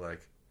go to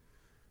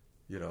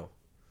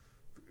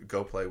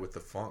go play with the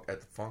funk at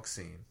the funk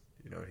scene.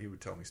 He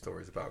would tell me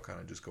stories about kind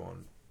of just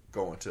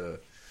going to,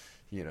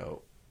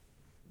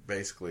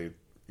 basically,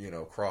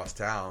 cross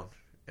town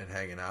and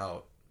hanging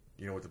out,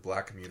 with the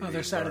black community.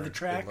 Other side of the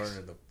tracks.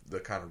 And learning the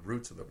kind of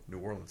roots of the New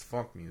Orleans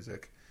funk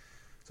music.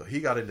 So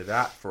he got into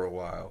that for a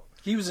while.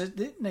 He was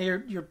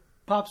your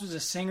Pops was a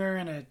singer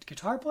and a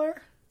guitar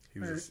player? He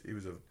was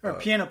a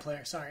piano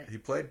player, sorry. He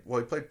played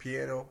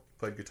piano,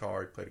 played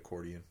guitar, he played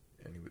accordion,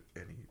 and he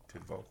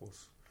did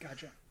vocals.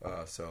 Gotcha.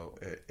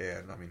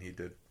 He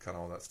did kind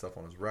of all that stuff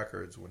on his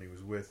records when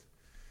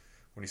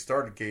he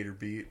started Gator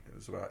Beat. It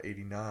was about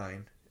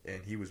 89,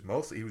 and he was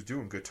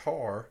doing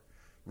guitar,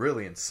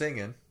 really, and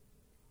singing,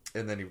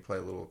 and then he would play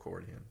a little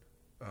accordion,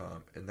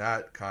 and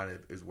that kind of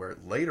is where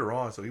later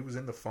on. So he was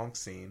in the funk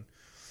scene,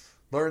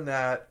 learned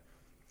that,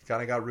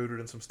 kind of got rooted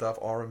in some stuff,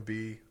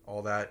 R&B,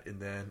 all that, and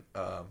then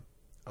a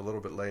little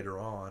bit later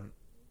on,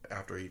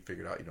 after he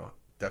figured out,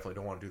 definitely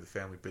don't want to do the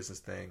family business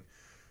thing.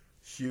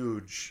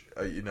 Huge,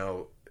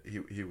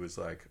 he was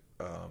like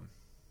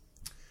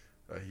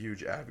a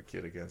huge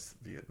advocate against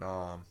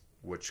Vietnam,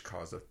 which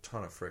caused a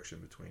ton of friction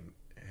between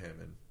him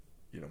and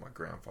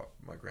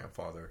my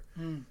grandfather,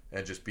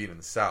 and just being in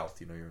the South.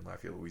 You're in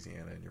Lafayette,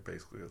 Louisiana, and you're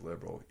basically a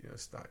liberal.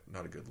 It's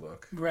not a good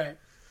look, right?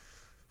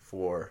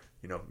 For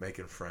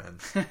making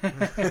friends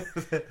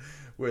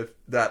with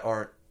that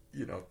aren't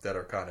that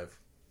are kind of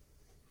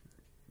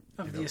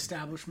the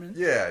establishment.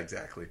 Yeah,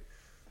 exactly.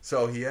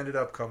 So he ended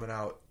up coming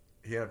out.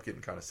 He ended up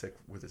getting kind of sick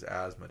with his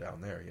asthma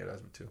down there. He had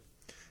asthma too.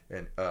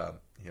 And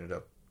he ended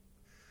up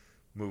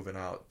moving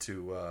out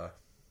to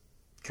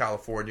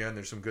California, and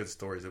there's some good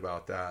stories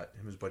about that. Him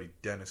and his buddy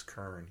Dennis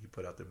Kern, he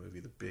put out the movie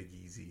The Big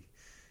Easy.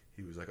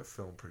 He was like a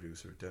film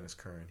producer, Dennis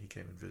Kern. He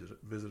came and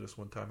visit us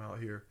one time out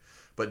here.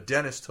 But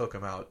Dennis took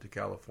him out to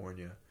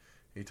California,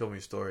 He told me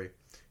a story.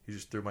 He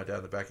just threw my dad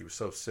in the back. He was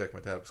so sick. My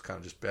dad was kind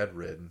of just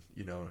bedridden,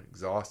 you know,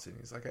 exhausted.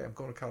 He's like, hey, I'm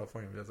going to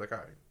California. My dad's like, all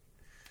right,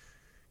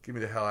 get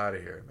me the hell out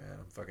of here, man.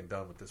 I'm fucking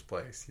done with this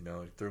place. You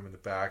know, he threw him in the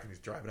back, and he's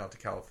driving out to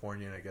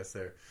California, and I guess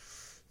they're,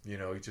 you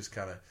know, he just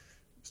kind of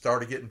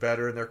started getting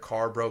better, and their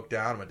car broke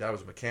down. My dad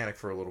was a mechanic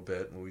for a little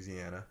bit in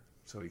Louisiana,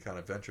 so he kind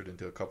of ventured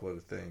into a couple other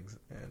things.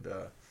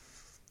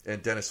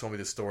 And Dennis told me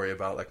this story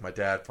about, like, my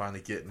dad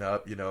finally getting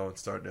up, you know, and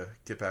starting to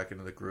get back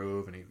into the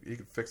groove, and he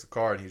could fix the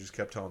car, and he just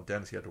kept telling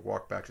Dennis he had to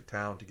walk back to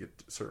town to get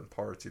certain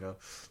parts, you know.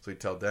 So he'd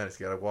tell Dennis,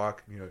 you got to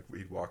walk, you know,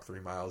 he'd walk 3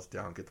 miles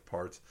down, get the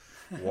parts,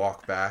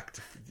 walk back,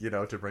 to, you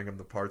know, to bring him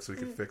the parts so he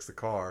could fix the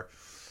car.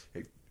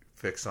 He'd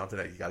fix something,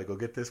 you got to go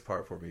get this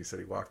part for me. He said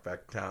he walked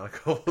back to town a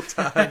couple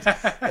times,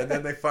 and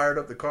then they fired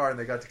up the car, and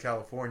they got to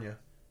California,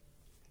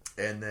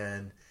 and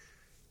then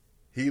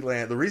he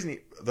landed.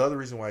 The other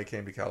reason why he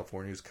came to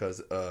California is because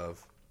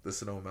of the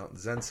Sonoma Mountain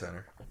Zen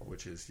Center,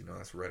 which is, you know,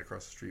 that's right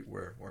across the street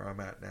where I'm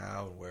at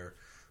now, and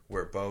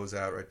where Bo's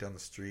at, right down the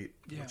street,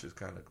 which is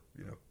kind of,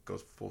 you know,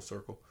 goes full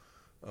circle.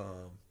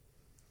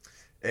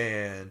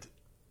 And,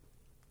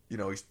 you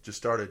know, he just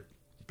started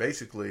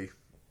basically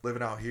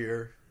living out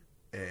here,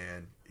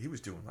 and he was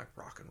doing like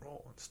rock and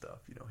roll and stuff.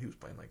 You know, he was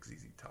playing like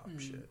ZZ Top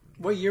shit.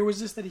 What year was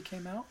this that he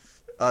came out?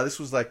 This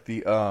was like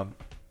the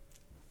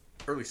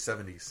early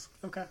 70s.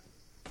 Okay.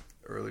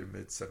 Early to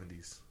mid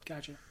 70s.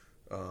 Gotcha.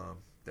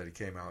 That he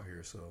came out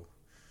here, so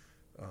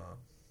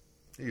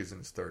he was in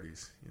his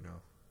 30s, you know,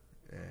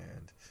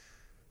 and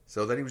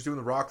so then he was doing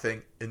the rock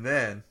thing, and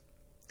then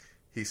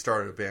he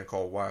started a band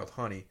called Wild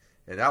Honey,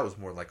 and that was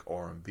more like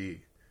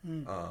R&B,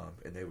 and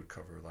they would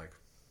cover, like,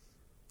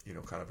 you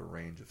know, kind of a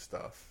range of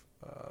stuff,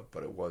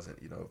 but it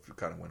wasn't, you know, it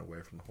kind of went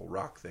away from the whole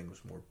rock thing. It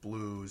was more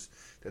blues.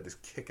 They had this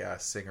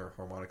kick-ass singer,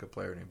 harmonica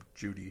player named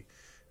Judy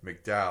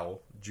McDowell,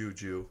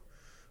 Juju.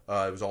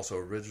 It was also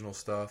original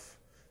stuff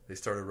they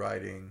started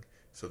writing,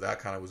 so that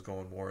kind of was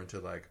going more into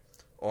like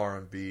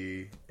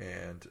R&B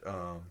and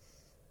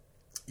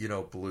you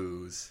know,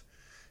 blues.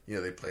 You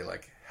know, they play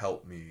like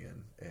Help Me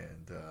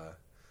and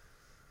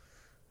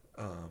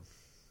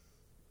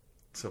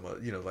some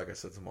you know, like I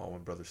said, some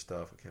Allman Brothers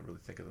stuff. I can't really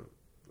think of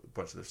a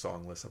bunch of their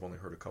song lists. I've only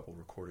heard a couple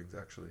recordings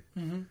actually.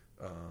 I'm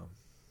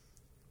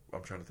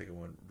trying to think of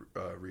one.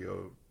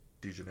 Rio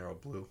de Janeiro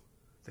Blue,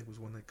 I think, was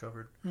one they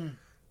covered.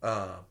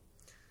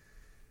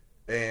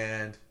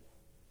 And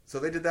so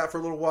they did that for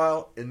a little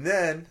while, and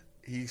then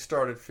he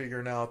started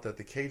figuring out that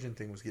the Cajun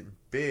thing was getting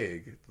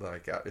big,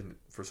 like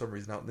for some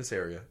reason out in this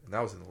area, and that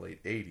was in the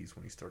late 80s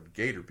when he started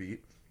Gator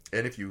Beat.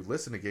 And if you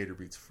listen to Gator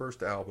Beat's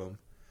first album,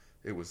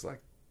 it was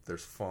like,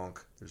 there's funk,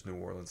 there's New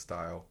Orleans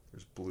style,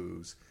 there's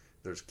blues,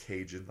 there's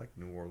Cajun, like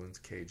New Orleans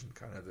Cajun,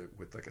 kind of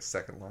with like a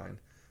second line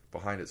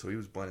behind it. So he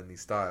was blending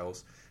these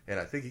styles, and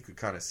I think he could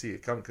kind of see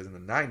it coming, because in the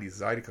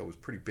 90s, Zydeco was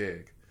pretty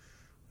big,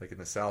 like in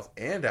the South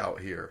and out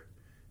here.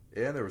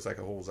 And there was like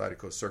a whole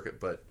Zydeco circuit.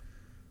 But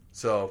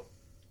so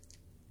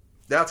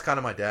that's kind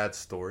of my dad's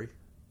story,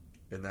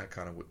 and that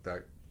kind of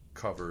that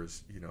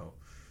covers, you know,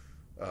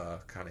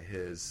 kind of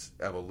his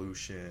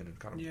evolution and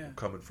kind of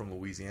coming from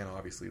Louisiana.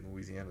 Obviously, in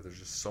Louisiana, there's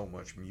just so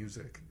much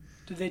music.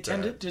 Did they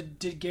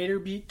did Gator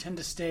Beat tend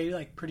to stay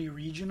like pretty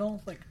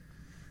regional? Like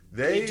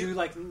they do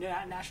like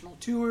national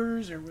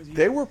tours, or was he?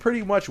 They were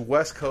pretty much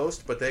West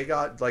Coast, but they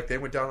got like, they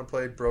went down and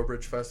played Breaux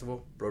Bridge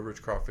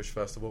Crawfish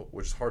Festival,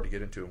 which is hard to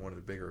get into in one of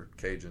the bigger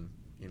Cajun.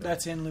 You know.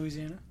 That's in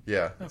Louisiana.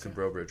 Yeah, it's in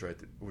Breaux Bridge, right,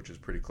 which is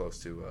pretty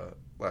close to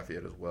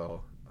Lafayette as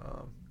well,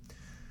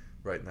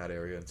 right in that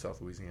area in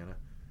South Louisiana.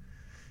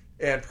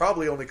 And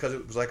probably only because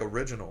it was like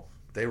original.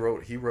 He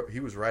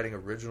was writing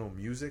original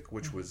music,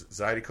 which was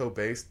Zydeco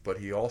based, but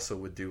he also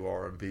would do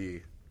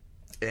R&B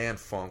and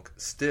funk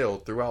still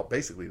throughout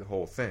basically the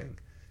whole thing,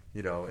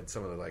 you know. And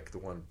some of the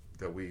one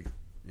that we,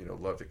 you know,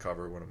 love to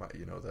cover, one of my,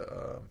 you know,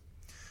 the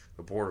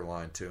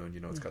Borderline tune, you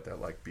know, it's got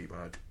that like beat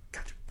behind.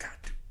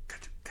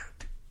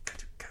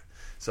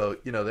 So,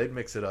 you know, they'd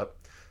mix it up.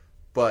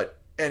 But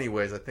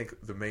anyways, I think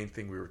the main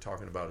thing we were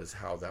talking about is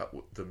how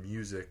the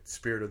music,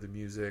 spirit of the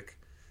music,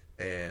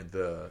 and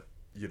the,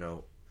 you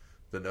know,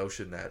 the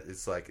notion that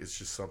it's like, it's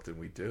just something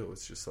we do.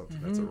 It's just something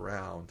that's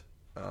around.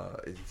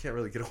 And you can't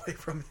really get away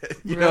from it.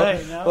 You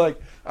know? No.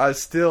 Like, I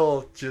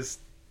still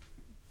just,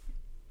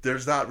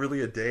 there's not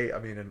really a day. I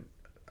mean, and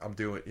I'm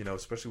doing, you know,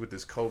 especially with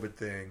this COVID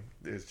thing,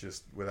 it's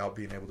just without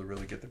being able to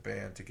really get the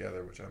band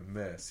together, which I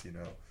miss, you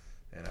know,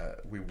 and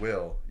we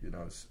will, you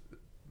know,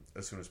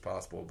 as soon as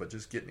possible. But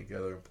just getting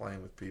together and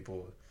playing with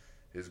people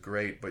is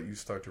great. But you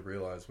start to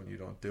realize when you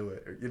don't do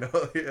it, or, you know,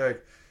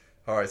 like,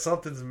 all right,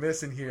 something's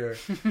missing here.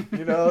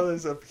 You know,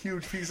 there's a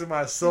huge piece of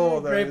my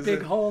soul. Great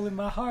big hole in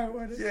my heart.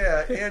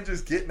 Yeah, and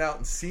just getting out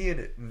and seeing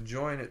it,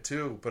 enjoying it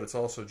too. But it's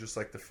also just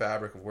like the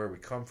fabric of where we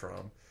come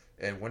from.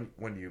 And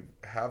when you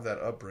have that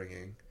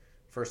upbringing,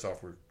 first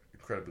off, we're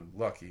incredibly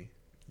lucky,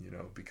 you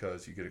know,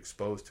 because you get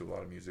exposed to a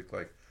lot of music.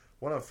 Like,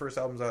 one of the first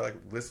albums I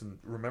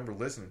remember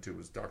listening to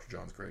was Dr.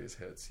 John's Greatest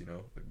Hits, you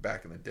know, like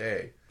back in the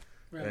day.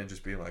 Right. And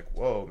just being like,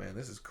 whoa, man,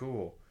 this is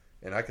cool.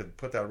 And I could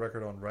put that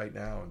record on right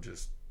now and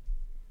just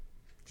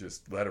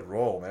just let it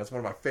roll, man. It's one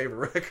of my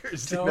favorite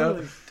records.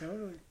 Totally.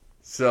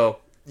 So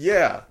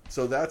yeah,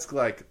 so that's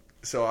like,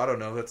 so I don't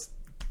know.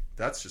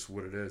 That's just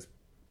what it is.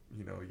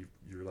 You know,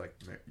 you're like,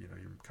 you know,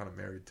 you're kind of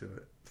married to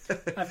it.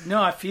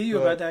 I feel you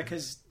about that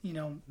because, you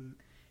know,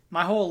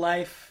 my whole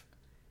life,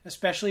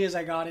 especially as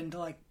I got into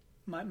like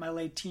my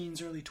late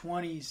teens, early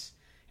 20s,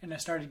 and I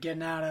started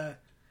getting out of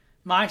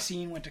my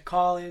scene, went to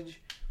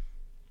college,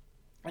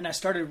 and I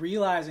started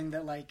realizing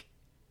that like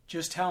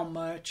just how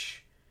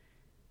much,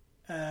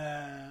 you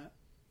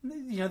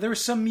know, there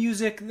was some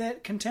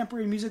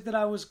contemporary music that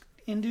I was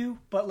into,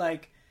 but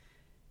like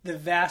the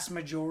vast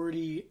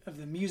majority of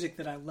the music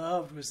that I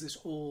loved was this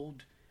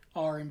old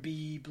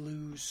R&B,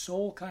 blues,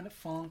 soul kind of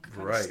funk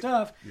kind of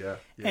stuff. Yeah.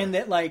 And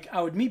that like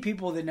I would meet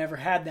people that never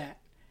had that.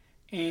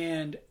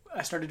 And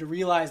I started to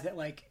realize that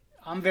like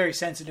I'm very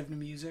sensitive to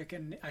music,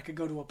 and I could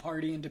go to a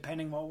party and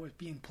depending what was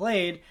being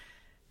played,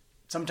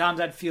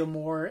 sometimes I'd feel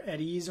more at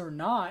ease or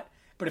not.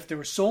 But if there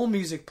was soul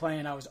music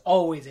playing, I was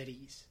always at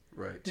ease.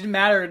 Right. It didn't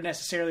matter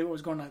necessarily what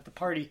was going on at the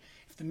party.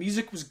 If the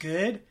music was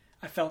good,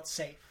 I felt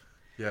safe.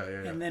 Yeah.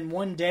 And then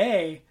one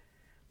day,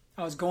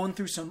 I was going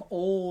through some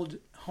old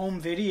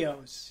home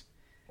videos,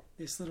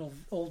 this little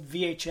old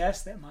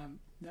VHS that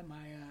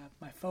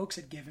my folks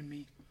had given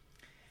me,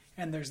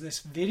 and there's this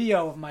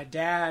video of my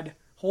dad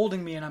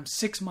holding me, and I'm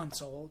 6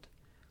 months old,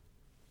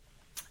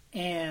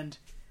 and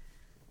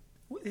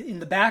in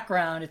the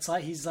background, it's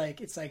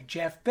like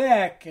Jeff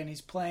Beck, and he's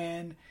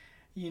playing,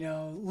 you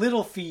know,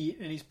 Little Feat,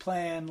 and he's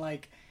playing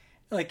like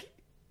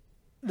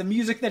the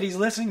music that he's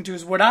listening to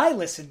is what I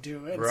listen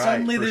to. And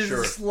suddenly there's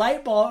this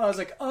light bulb. I was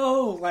like,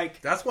 oh, like...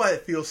 That's why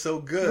it feels so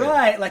good.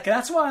 Right. Like,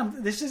 that's why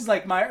this is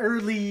like my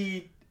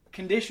early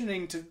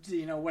conditioning to,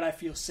 you know, what I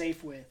feel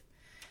safe with.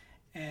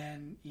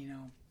 And, you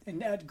know,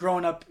 and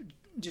growing up,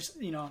 just,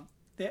 you know,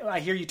 I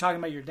hear you talking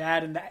about your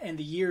dad and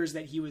the years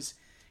that he was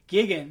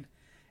gigging.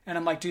 And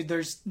I'm like, dude,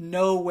 there's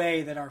no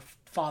way that our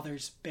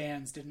father's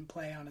bands didn't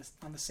play on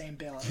the same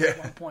bill at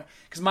one point.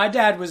 Because my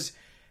dad was...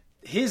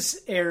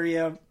 His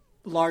area...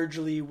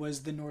 largely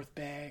was the North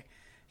Bay.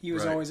 He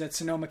was always at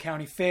Sonoma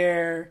County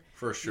Fair.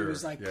 For sure. He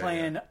was like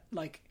playing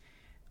like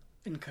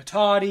in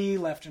Cotati,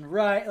 left and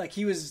right. Like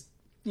he was,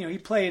 you know, he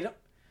played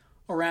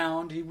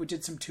around. He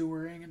did some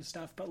touring and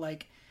stuff. But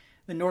like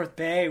the North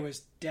Bay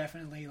was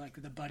definitely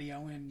like the Buddy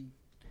Owen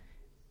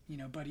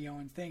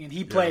thing. And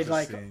he played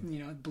like, you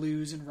know,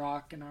 blues and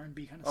rock and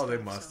R&B kind of stuff. Oh,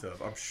 they must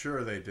have. I'm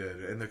sure they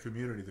did. And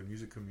the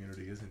music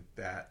community isn't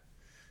that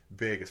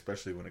big,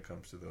 especially when it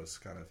comes to those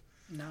kind of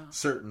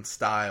certain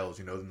styles,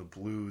 you know, in the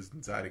blues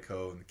and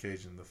Zydeco and the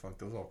Cajun and the funk,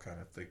 those all kind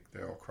of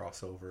they all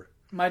cross over.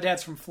 My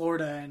dad's from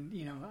Florida, and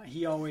you know,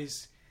 he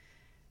always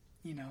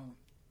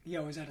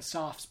had a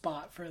soft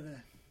spot for the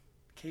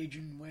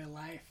Cajun way of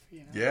life. You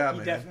know? Yeah, he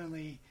man.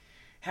 definitely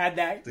had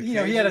that. The you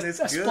know, he had a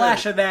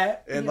splash of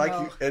that. And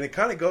and it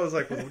kind of goes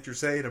like with what you're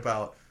saying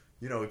about,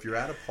 you know, if you're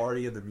at a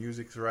party and the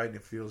music's right and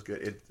it feels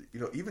good, it,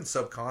 you know, even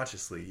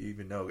subconsciously, you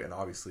even know, and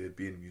obviously it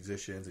being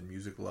musicians and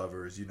music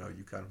lovers, you know,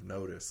 you kind of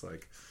notice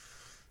like.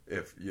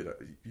 If you know,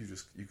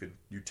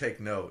 you take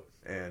note,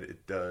 and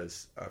it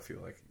does. I feel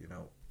like you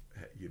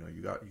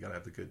got to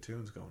have the good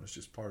tunes going. It's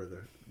just part of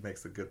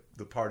makes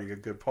the party a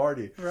good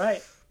party,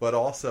 right? But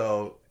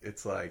also,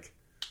 it's like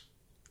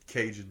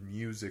Cajun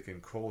music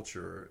and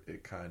culture.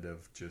 It kind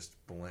of just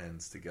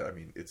blends together. I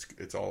mean,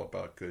 it's all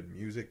about good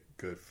music,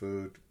 good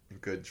food, and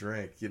good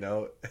drink, you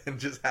know, and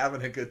just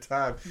having a good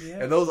time.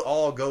 Yeah. And those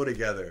all go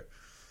together.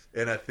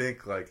 And I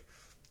think like,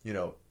 you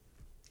know,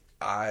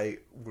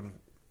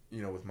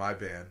 you know, with my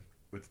band,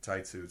 with the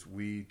Tight Suits,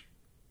 we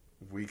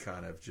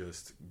kind of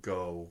just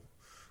go.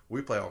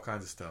 We play all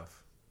kinds of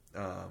stuff,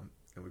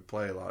 and we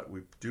play a lot.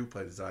 We do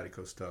play the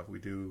Zydeco stuff. We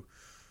do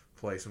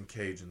play some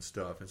Cajun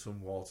stuff and some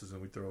waltzes,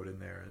 and we throw it in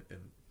there.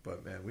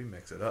 But man, we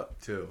mix it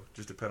up too,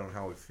 just depending on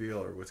how we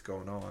feel or what's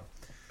going on.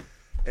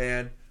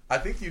 And I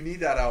think you need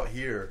that out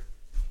here.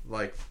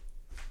 Like,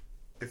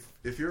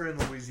 if you're in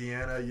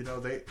Louisiana, you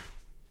know,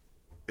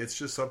 it's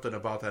just something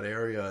about that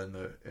area and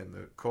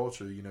the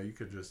culture. You know, you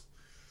could just.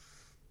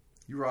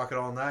 You rock it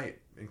all night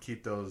and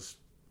keep the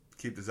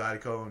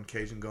Zydeco and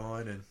Cajun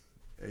going, and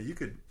you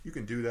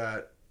can do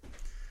that.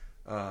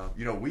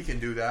 You know, we can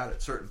do that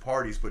at certain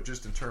parties, but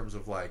just in terms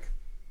of like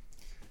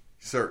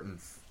certain,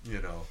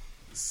 you know,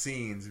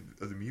 scenes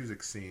of the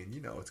music scene, you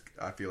know,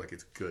 I feel like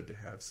it's good to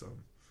have some,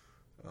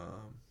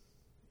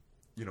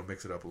 you know,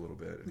 mix it up a little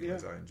bit,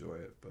 as I enjoy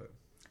it. But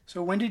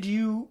so when did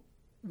you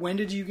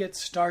get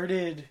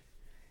started?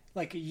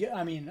 Like,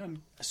 I mean,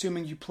 I'm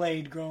assuming you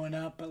played growing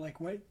up, but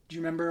like, what do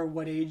you remember?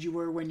 What age you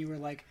were when you were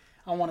like,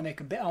 I want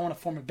to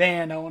form a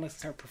band. I want to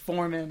start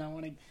performing. I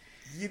want to.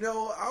 You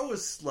know, I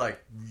was like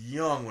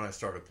young when I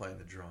started playing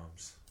the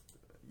drums.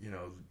 You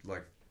know,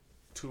 like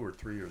 2 or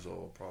 3 years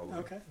old probably.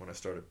 Okay. When I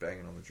started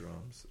banging on the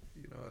drums.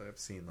 You know, I've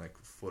seen like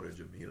footage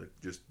of me, like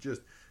just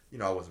you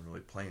know, I wasn't really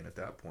playing at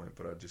that point,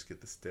 but I'd just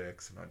get the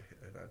sticks and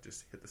I'd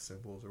just hit the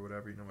cymbals or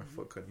whatever. You know, my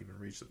foot couldn't even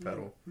reach the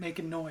pedal.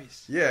 Making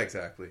noise. Yeah,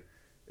 exactly.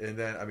 And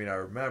then, I mean, I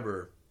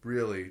remember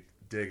really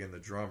digging the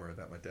drummer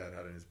that my dad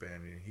had in his band. I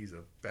mean, he's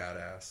a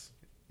badass.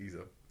 He's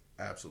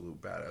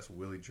absolute badass.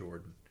 Willie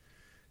Jordan.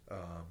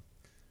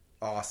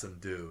 Awesome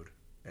dude.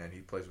 And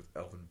he plays with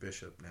Elvin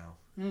Bishop now.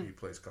 He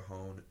plays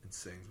cajon and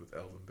sings with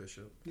Elvin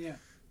Bishop. Yeah.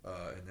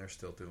 And they're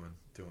still doing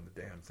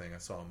the damn thing. I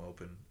saw him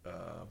open.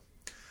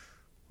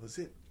 Was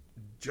it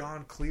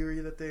John Cleary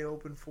that they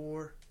opened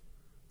for?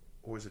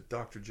 Or was it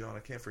Dr. John? I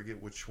can't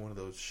forget which one of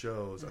those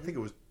shows. I think it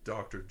was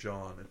Dr.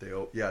 John that they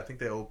opened. Yeah, I think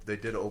they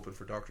did open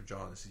for Dr.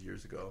 John. This is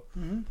years ago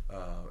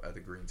at the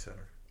Green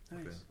Center.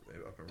 Nice.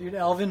 Up in Dude,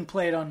 Elvin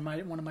played on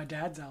one of my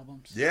dad's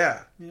albums.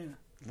 Yeah. Yeah.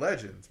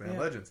 Legends, man.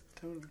 Legends.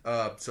 Totally.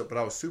 But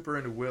I was super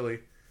into Willie.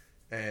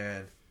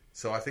 And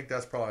so I think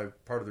that's probably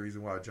part of the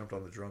reason why I jumped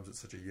on the drums at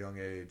such a young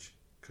age.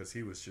 Because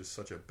he was just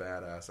such a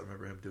badass. I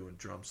remember him doing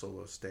drum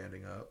solos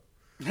standing up.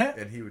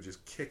 And he would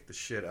just kick the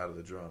shit out of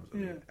the drums. I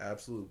mean,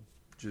 absolute,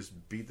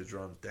 just beat the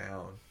drums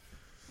down.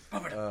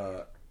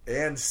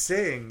 And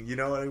sing, you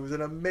know, and he was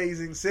an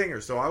amazing singer.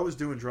 So I was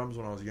doing drums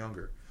when I was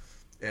younger.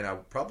 And I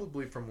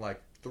probably from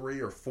like 3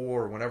 or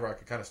 4, whenever I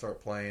could kind of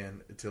start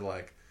playing, to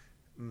like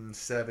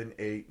 7,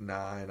 8,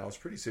 9. I was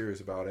pretty serious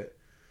about it.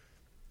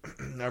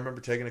 I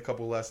remember taking a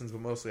couple lessons,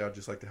 but mostly I'd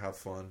just like to have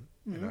fun.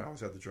 And I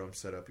always had the drums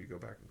set up. You go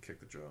back and kick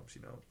the drums,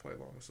 you know, play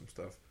along with some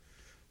stuff.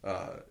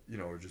 You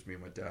know, or just me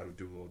and my dad would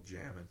do a little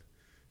jamming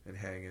and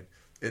hanging.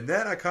 And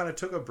then I kind of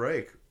took a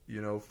break,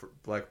 you know, for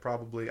like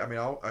probably, I mean,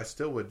 I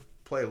still would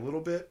play a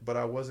little bit, but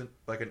I wasn't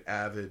like an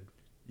avid,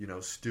 you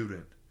know,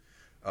 student.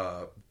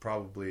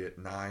 Probably at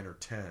 9 or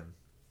 10.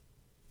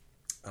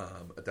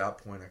 At that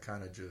point,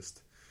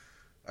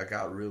 I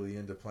got really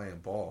into playing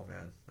ball,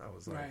 man. I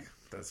was like,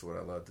 that's what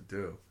I love to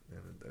do.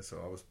 And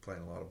so I was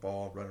playing a lot of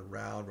ball, running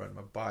around, riding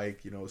my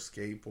bike, you know,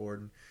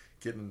 skateboarding,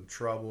 getting in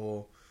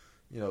trouble,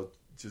 you know,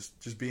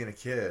 just being a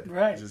kid.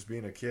 Right. Just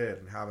being a kid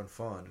and having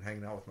fun and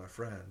hanging out with my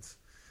friends.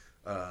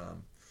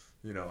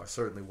 You know, I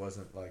certainly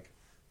wasn't like,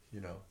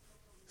 you know,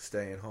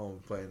 staying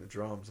home playing the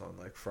drums on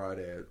like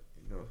Friday at,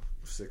 you know,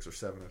 6 or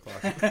 7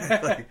 o'clock.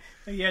 Like,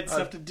 you had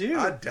stuff to do.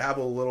 I'd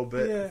dabble a little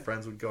bit. Yeah.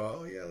 Friends would go,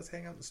 oh yeah, let's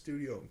hang out in the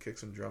studio and kick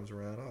some drums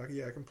around. Oh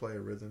yeah, I can play a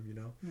rhythm, you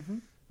know.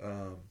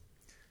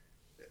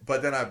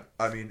 But then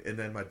and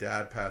then my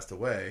dad passed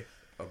away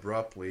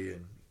abruptly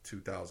in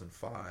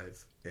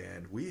 2005,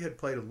 and we had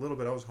played a little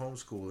bit. I was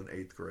homeschooled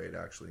in 8th grade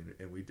actually,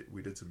 and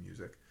we did some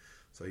music.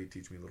 So he'd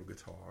teach me a little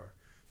guitar,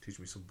 teach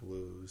me some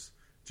blues,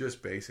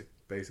 just basic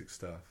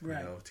stuff. Right.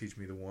 You know, teach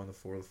me the 1, the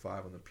 4, the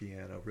 5 on the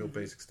piano, real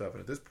basic stuff.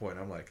 And at this point,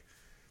 I'm like,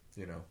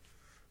 you know,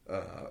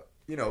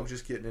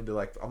 just getting into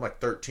like, I'm like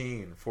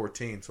 13,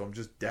 14, so I'm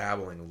just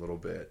dabbling a little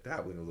bit.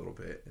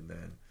 And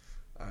then,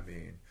 I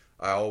mean,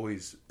 I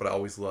always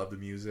loved the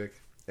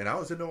music. And I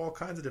was into all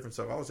kinds of different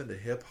stuff. I was into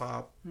hip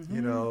hop,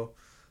 you know.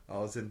 I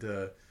was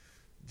into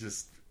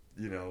just,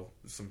 you know,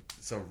 some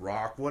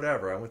rock,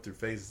 whatever. I went through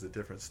phases of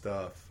different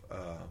stuff.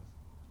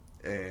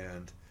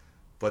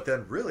 But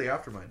then really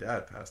after my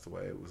dad passed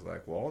away, it was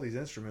like, well, all these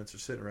instruments are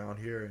sitting around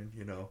here, and,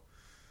 you know,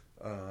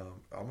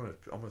 I'm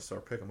gonna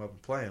start picking them up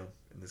and play them.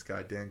 And this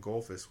guy Dan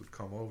Golfus would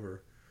come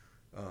over,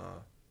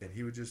 and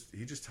he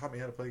just taught me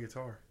how to play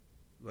guitar,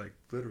 like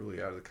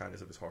literally out of the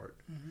kindness of his heart.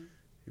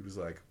 He was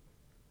like,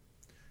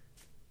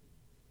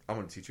 I'm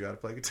gonna teach you how to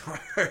play guitar.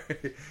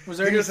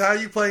 Here's how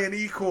you play an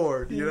E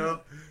chord, you know,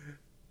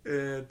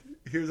 and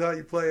here's how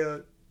you play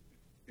a,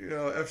 you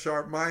know, F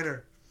sharp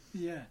minor.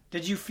 Yeah.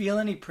 Did you feel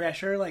any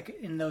pressure, like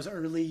in those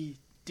early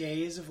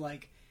days of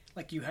like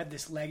you had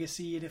this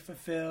legacy to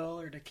fulfill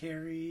or to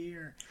carry,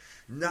 or?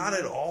 Not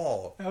at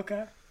all.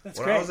 Okay, that's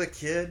when great. I was a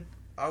kid,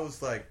 I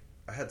was like,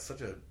 I had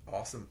such an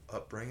awesome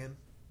upbringing.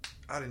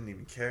 I didn't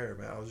even care,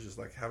 man. I was just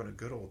like having a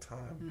good old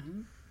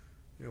time.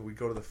 You know, we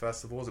go to the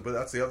festivals, but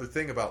that's the other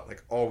thing about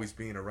like always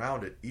being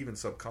around it, even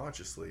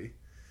subconsciously.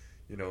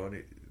 You know, and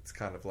it's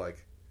kind of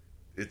like,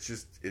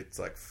 it's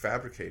like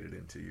fabricated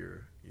into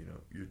your, you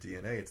know, your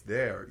DNA. It's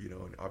there, you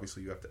know, and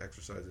obviously you have to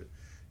exercise it.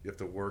 You have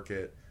to work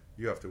it.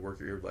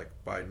 You're like,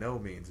 by no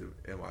means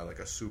am I like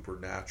a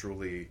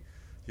supernaturally,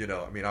 you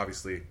know, I mean,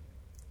 obviously,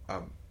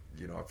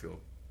 you know, I feel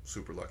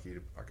super lucky.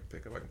 I can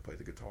pick up, I can play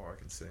the guitar, I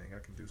can sing, I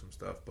can do some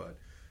stuff, but,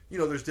 you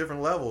know, there's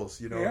different levels,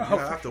 you know, you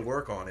have to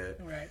work on it,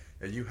 right,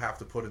 and you have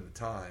to put in the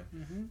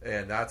time,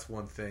 and that's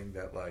one thing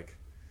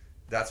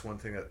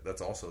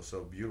that's also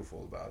so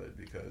beautiful about it,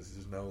 because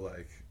there's no,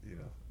 like, you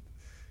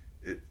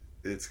know,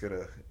 it's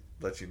gonna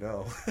let you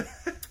know.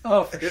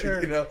 Oh, for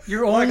sure. You know,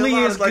 you're only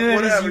as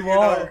good as you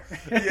are.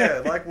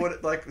 Yeah,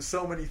 like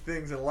so many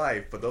things in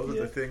life, but those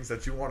are the things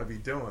that you want to be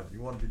doing. You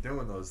want to be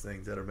doing those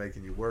things that are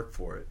making you work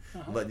for it.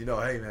 Letting you know,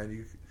 hey man,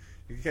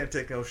 you can't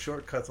take no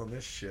shortcuts on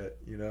this shit,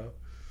 you know.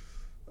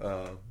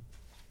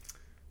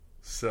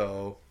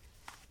 So,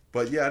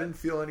 but yeah, I didn't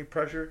feel any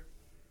pressure.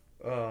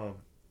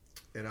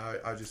 And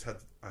I just had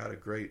a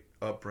great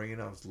upbringing.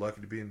 I was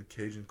lucky to be in the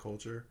Cajun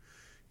culture,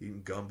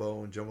 eating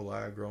gumbo and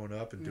jambalaya growing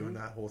up and doing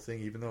that whole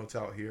thing. Even though it's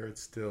out here,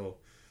 it's still,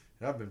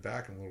 and I've been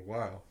back in a little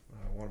while.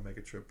 I want to make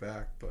a trip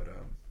back, but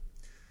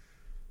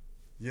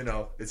you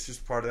know, it's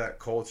just part of that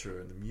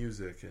culture and the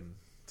music, and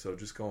so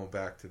just going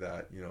back to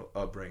that, you know,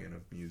 upbringing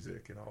of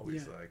music, and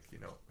always like, you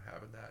know,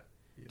 having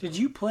Did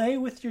you play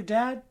with your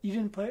dad? You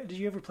didn't play. Did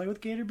you ever play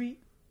with Gator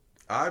Beat?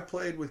 I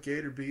played with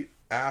Gator Beat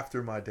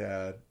after my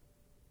dad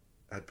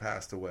had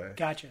passed away.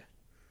 Gotcha.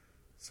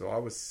 So I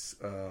was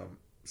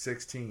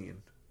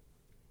 16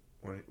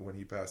 when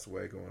he passed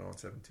away, going on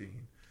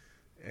 17.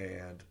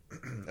 And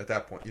at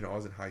that point, I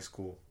was in high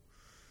school.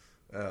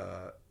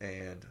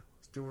 And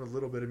was doing a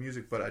little bit of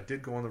music, but I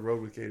did go on the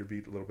road with Gator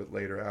Beat a little bit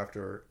later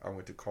after I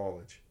went to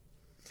college.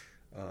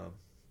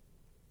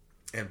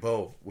 And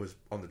Bo was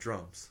on the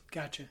drums.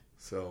 Gotcha.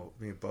 So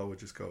me and Bo would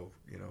just go,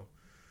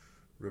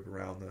 rip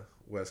around the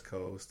West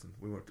Coast, and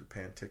we went to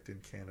Penticton,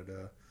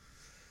 Canada.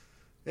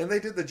 And they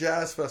did the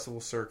jazz festival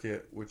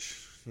circuit,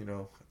 which, I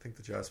think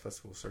the jazz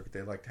festival circuit,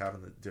 they liked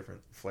having the different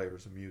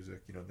flavors of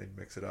music. They'd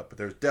mix it up. But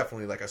there's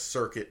definitely like a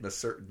circuit and a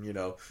certain,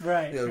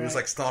 Right. It was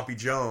like Stompy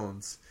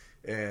Jones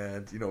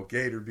and,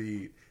 Gator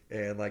Beat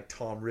and like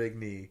Tom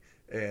Rigney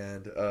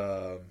and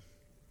a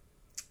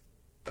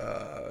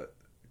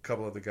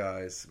couple of the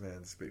guys. Man,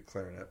 this big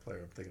clarinet player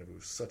I'm thinking of, who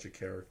was such a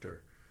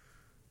character.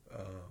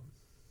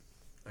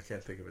 I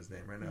can't think of his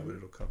name right now, but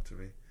it'll come to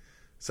me.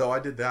 So I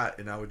did that,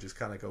 and I would just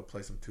kind of go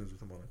play some tunes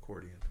with him on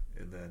accordion.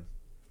 And then,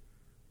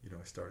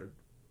 I started,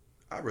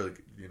 I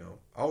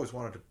always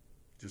wanted to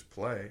just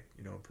play,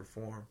 and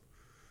perform.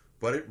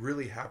 But it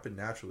really happened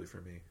naturally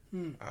for me.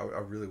 I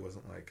really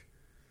wasn't like,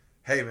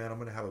 hey, man, I'm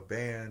going to have a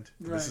band.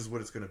 And Right. This is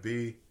what it's going to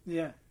be.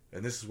 Yeah.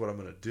 And this is what I'm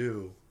going to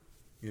do,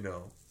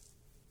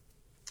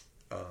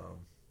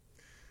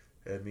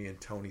 And me and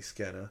Tony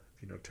Skenna,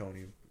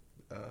 Tony,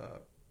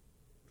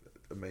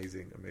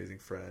 amazing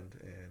friend.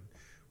 And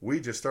we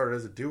just started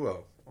as a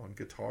duo on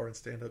guitar and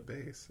stand-up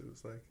bass. It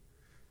was like,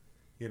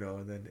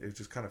 and then it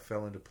just kind of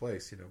fell into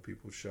place.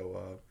 People would show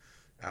up.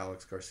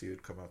 Alex Garcia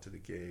would come out to the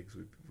gigs.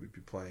 We'd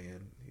be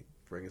playing. He'd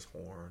bring his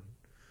horn.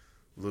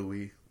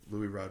 Louis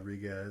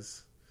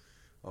Rodriguez,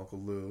 Uncle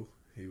Lou.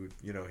 He would,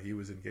 he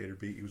was in Gator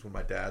Beat. He was one of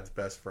my dad's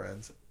best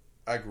friends.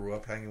 I grew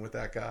up hanging with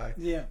that guy.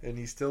 Yeah. And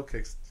he still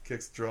kicks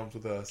drums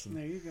with us. And,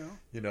 There you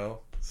go.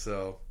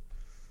 So,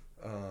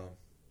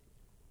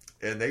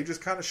 and they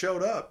just kind of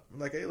showed up. I'm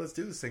like, hey, let's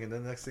do this thing. And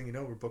then the next thing you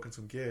know, we're booking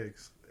some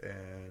gigs.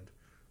 And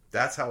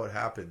that's how it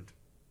happened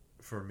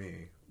for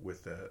me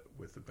with the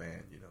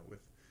band,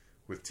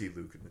 with T.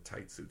 Luke and the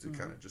Tight Suits. It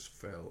kind of just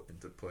fell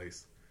into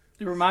place.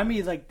 Remind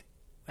me, like,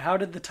 how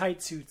did the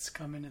Tight Suits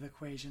come into the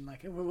equation?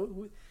 Like,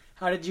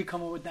 how did you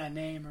come up with that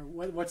name, or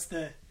what's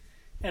the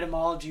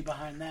etymology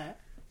behind that?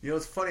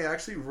 It's funny. I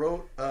actually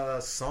wrote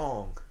a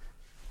song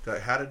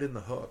that had it in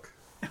the hook.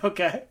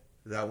 Okay.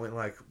 That went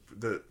like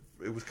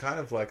it was kind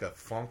of like a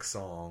funk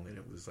song, and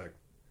it was like,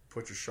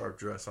 put your sharp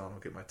dress on, I'll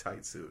get my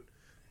tight suit.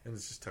 And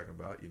it's just talking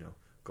about,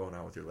 going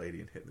out with your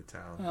lady and hitting the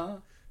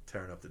town,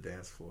 tearing up the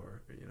dance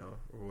floor,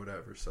 or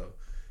whatever. So,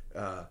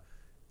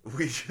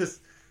 we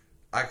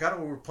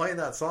were playing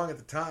that song at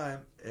the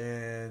time,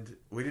 and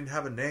we didn't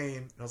have a name.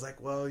 And I was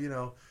like, well,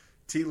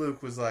 T.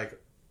 Luke was like,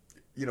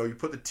 you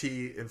put the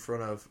T in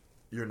front of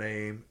your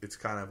name. It's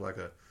kind of like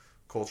a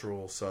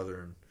cultural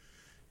Southern,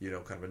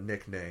 kind of a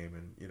nickname.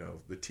 And,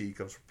 the T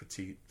comes from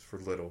petite, for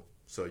little.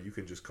 So you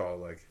can just call,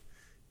 like,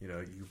 you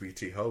could be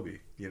T. Hobie,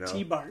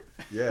 T-Bart.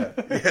 Yeah,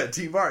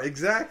 T. Bart,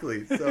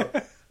 exactly. So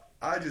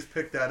I just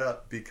picked that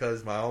up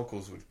because my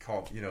uncles would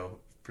call,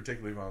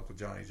 particularly my Uncle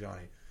Johnny,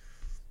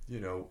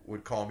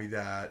 would call me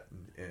that.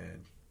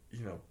 And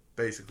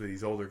basically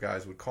these older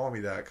guys would call me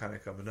that kind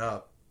of coming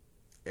up.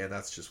 And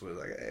that's just what,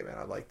 like, hey man,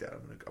 I like that.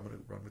 I'm gonna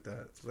run with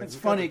that. Like, It's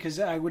funny because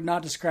I would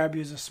not describe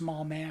you as a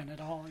small man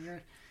at all.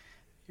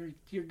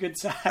 You're good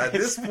size. At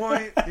this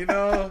point,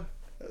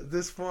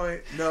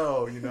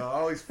 no. I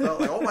always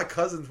felt like all my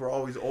cousins were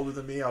always older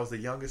than me. I was the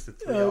youngest of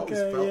three. I always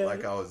felt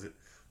like I was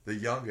the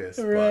youngest.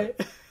 Right.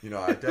 But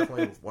I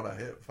definitely, when I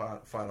hit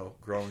final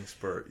growing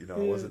spurt, I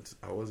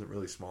wasn't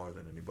really smaller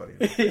than anybody in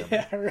the family.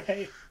 Yeah,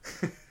 right.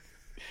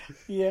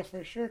 Yeah,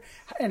 for sure.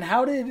 And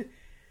how did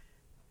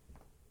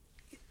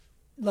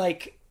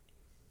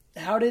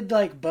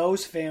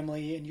Bo's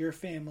family and your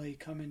family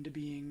come into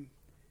being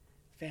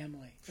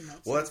family?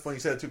 Well, that's funny you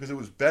said it too, because it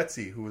was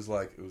Betsy who was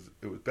like,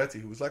 it was Betsy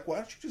who was like, why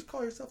don't you just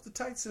call yourself the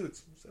Tight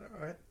Suits? I said,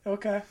 all right.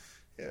 Okay.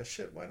 Yeah,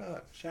 shit, why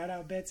not? Shout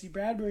out Betsy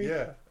Bradbury.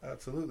 Yeah,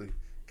 absolutely.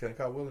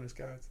 Kennecott Wilderness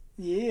Guides.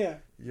 Yeah.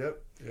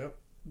 Yep.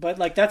 But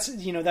like that's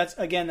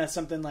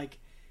something like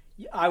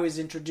you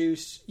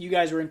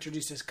guys were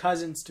introduced as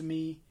cousins to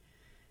me,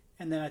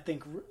 and then I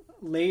think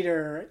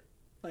later,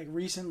 like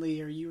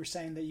recently, or you were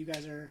saying that you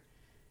guys are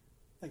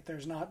like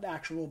there's not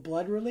actual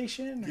blood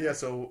relation. Or? Yeah.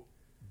 So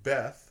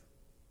Beth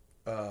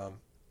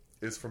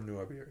is from New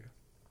Iberia,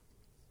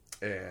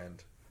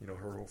 and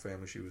her whole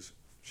family. She was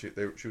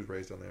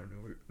raised down there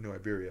in New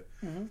Iberia,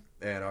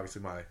 and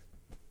obviously my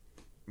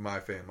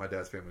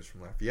dad's family was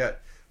from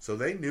Lafayette, so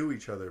they knew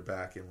each other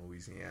back in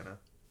Louisiana.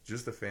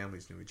 Just the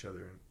families knew each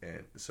other,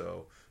 and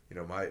so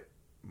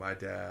my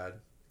dad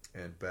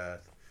and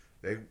Beth,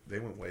 they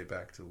went way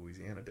back to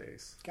Louisiana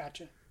days.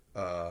 Gotcha.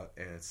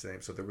 And it's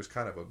same. So there was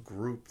kind of a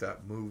group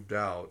that moved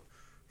out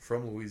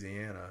from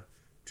Louisiana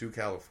to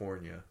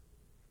California,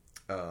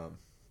 and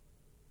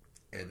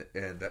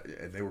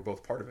they were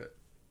both part of it.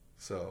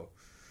 So,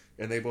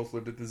 and they both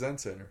lived at the Zen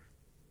Center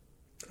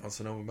on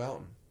Sonoma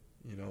Mountain,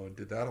 and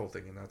did that whole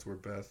thing. And that's where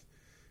Beth,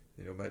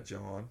 met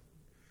John,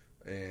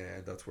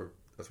 and that's where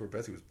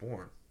Betsy was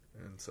born.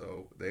 And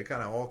so they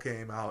kind of all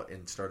came out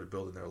and started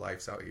building their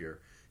lives out here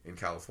in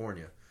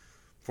California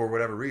for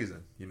whatever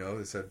reason.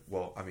 They said,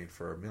 well, I mean,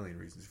 for a million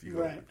reasons. If you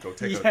go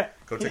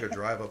take a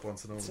drive up on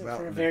Sonoma Mountain,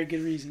 for a very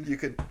good reason. You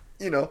could,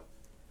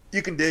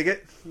 you can dig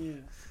it. Yeah.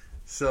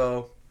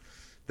 So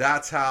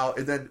that's how.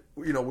 And then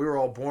we were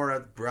all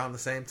born around the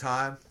same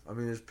time. I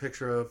mean, there's a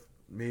picture of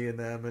me and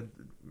them and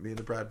me and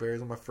the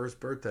Bradburys on my first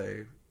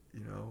birthday.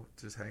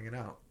 Just hanging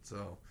out.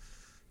 So.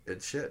 And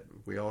shit,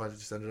 we all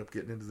just ended up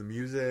getting into the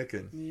music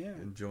and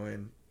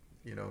enjoying,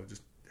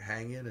 just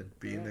hanging and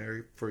being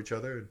there for each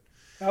other.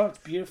 And, it's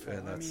beautiful.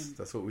 And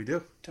that's what we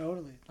do.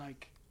 Totally.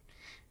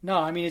 No,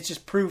 I mean, it's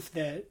just proof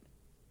that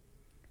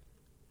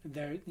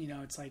there,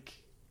 it's like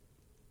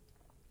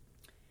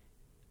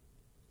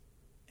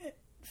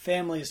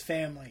family is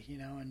family,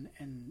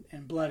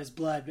 and blood is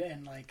blood,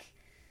 and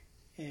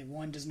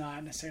one does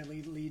not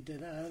necessarily lead to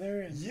the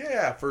other. And,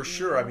 yeah, for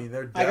sure. I mean,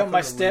 they're definitely... I got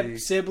my step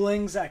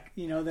siblings, that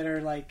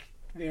are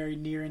very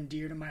near and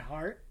dear to my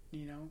heart.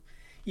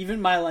 Even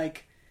my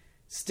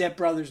step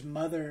brother's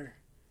mother,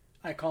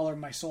 I call her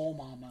my soul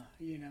mama.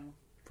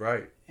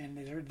 Right. And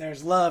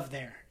there's love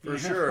there. For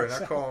sure. And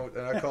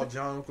I call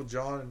John Uncle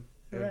John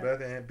and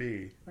Beth Aunt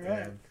B. Right.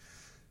 And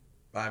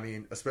I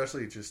mean,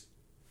 especially just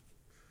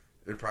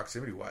in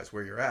proximity wise,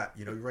 where you're at.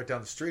 You're right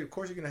down the street. Of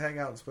course, you're going to hang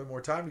out and spend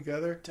more time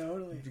together.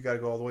 Totally. You got to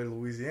go all the way to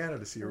Louisiana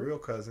to see your real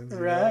cousins.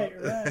 Right.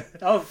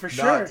 Oh, for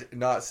sure.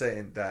 Not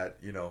saying that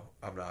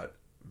I'm not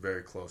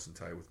very close and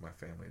tight with my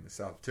family in the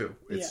South too.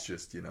 It's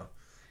just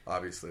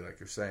obviously,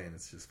 like you're saying,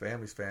 it's just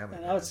family's family.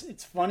 And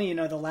it's funny,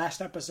 the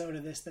last episode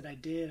of this that I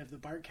did of the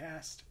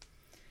Bartcast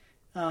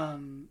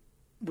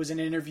was an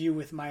interview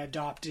with my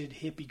adopted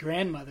hippie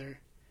grandmother,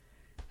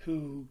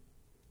 who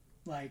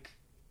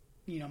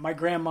my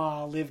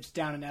grandma lived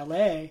down in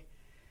LA,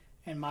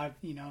 and my,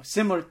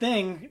 similar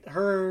thing,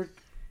 her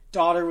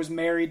daughter was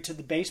married to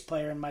the bass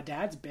player in my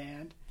dad's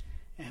band,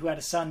 and who had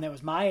a son that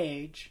was my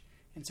age.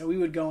 And so we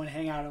would go and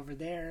hang out over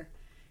there.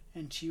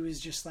 And she was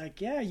just like,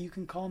 yeah, you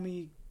can call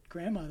me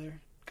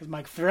grandmother. Because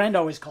my friend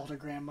always called her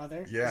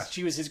grandmother. Yeah.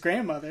 She was his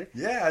grandmother.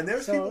 Yeah, and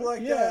there's people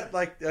like that.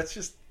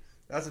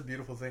 That's a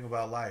beautiful thing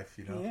about life,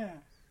 Yeah.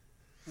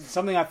 And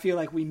something I feel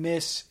like we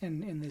miss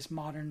in this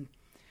modern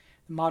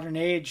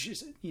age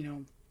is,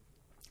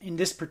 in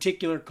this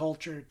particular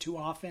culture too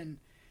often,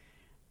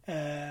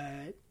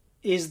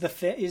 is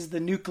the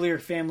nuclear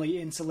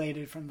family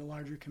insulated from the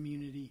larger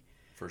community.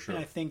 For sure.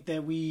 And I think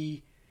that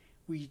we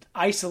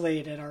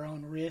isolate at our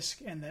own risk,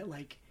 and that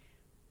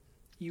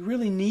you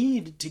really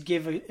need to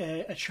give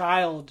a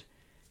child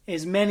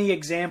as many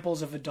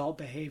examples of adult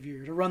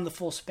behavior to run the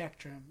full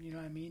spectrum. You know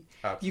what I mean?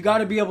 Absolutely. You got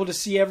to be able to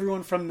see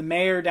everyone from the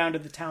mayor down to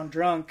the town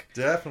drunk.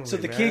 Definitely. So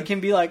the kid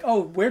can be like,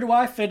 oh, where do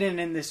I fit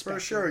in this spectrum?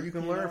 For sure. You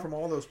can learn from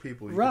all those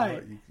people.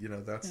 Right.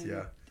 That's,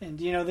 And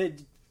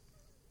that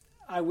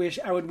I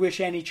would wish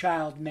any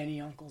child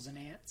many uncles and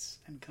aunts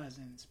and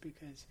cousins,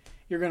 because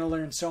you're going to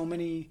learn so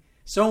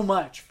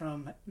much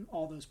from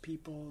all those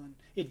people, and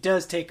it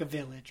does take a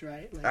village,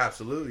 right?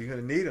 Absolutely, you're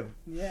gonna need them.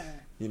 Yeah,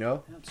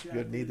 you're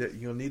gonna need that.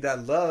 You're gonna need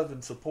that love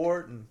and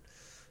support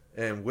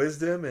and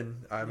wisdom,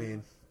 and I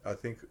mean, I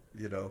think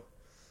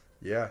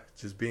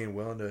just being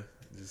willing to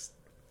just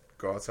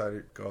go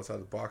outside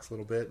the box a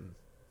little bit, and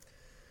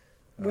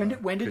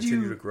when did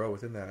continue you to grow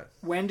within that?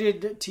 When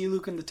did T.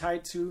 Luke and the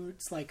Tight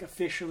Suits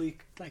officially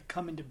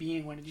come into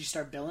being? When did you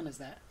start billing as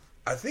that?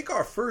 I think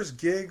our first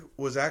gig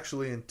was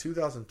actually in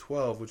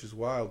 2012, which is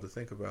wild to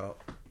think about,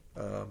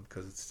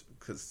 because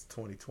it's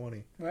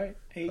 2020. Right,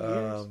 8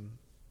 years.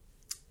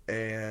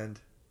 And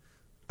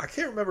I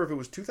can't remember if it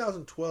was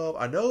 2012.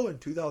 I know in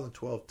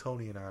 2012,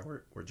 Tony and I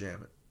were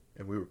jamming,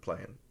 and we were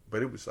playing,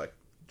 but it was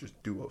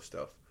just duo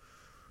stuff.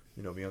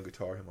 Me on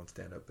guitar, him on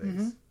stand-up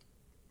bass,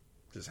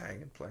 just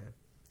hanging, playing.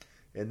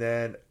 And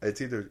then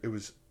it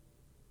was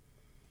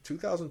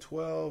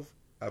 2012,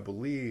 I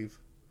believe,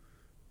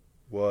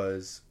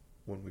 was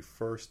when we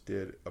first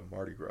did a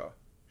Mardi Gras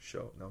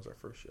show. And that was our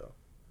first show.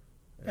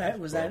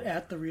 Was that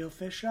at the Real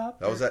Fish Shop?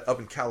 That was up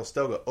in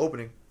Calistoga,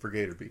 opening for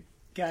Gator Beat.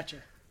 Gotcha.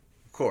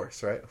 Of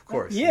course, right? Of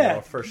course. Yeah.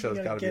 Our first show's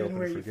got to be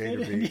opening for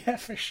Gator Beat. Yeah,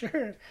 for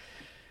sure.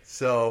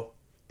 So,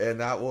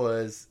 and that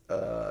was,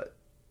 that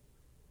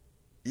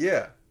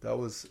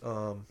was,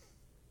 Bo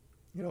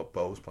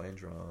was playing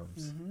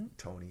drums,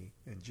 Tony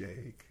and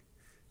Jake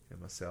and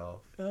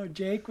myself. Oh,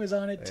 Jake was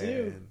on it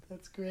too.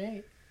 That's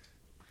great.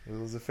 It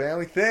was a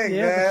family thing, man.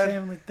 Yeah, it's a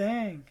family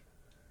thing.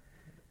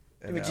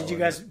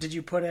 Did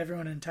you put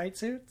everyone in tight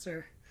suits,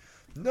 or?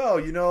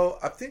 No,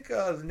 I think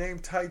the name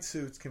tight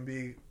suits can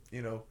be,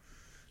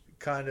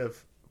 kind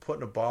of put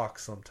in a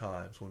box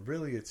sometimes, when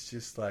really it's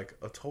just a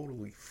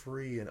totally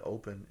free and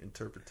open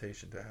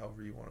interpretation to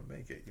however you want to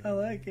make it. I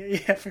like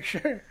it. Yeah, for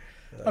sure.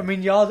 I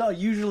mean, y'all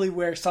usually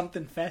wear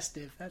something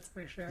festive. That's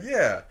for sure.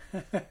 Yeah.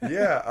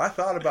 Yeah. I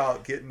thought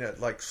about getting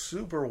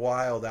super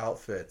wild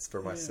outfits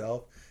for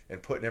myself.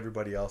 and putting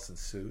everybody else in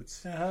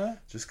suits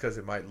just because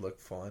it might look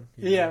fun.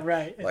 Yeah, know?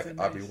 right. Like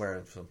I'll be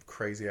wearing some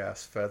crazy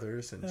ass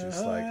feathers and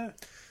just like,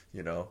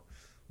 you know,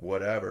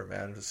 whatever,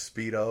 man. Just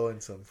Speedo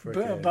and some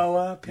freaking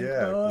boa, pink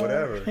boa.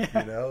 Whatever.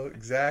 You know,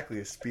 exactly.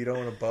 A Speedo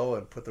and a boa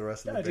and put the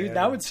rest of the band dude,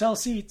 that would sell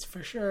seats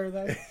for sure.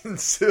 In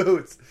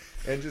suits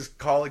and just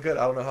call it good.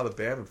 I don't know how the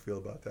band would feel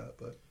about that,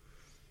 but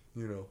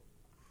you know.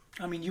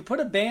 I mean, you put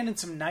a band in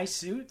some nice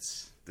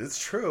suits. It's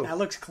true. That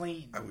looks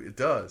clean. It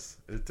does.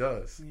 It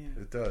does.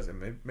 Yeah. It does.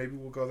 And maybe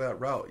we'll go that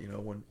route. You know,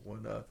 when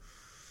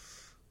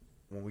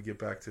we get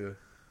back to,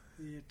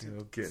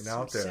 getting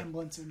out there.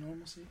 Semblance of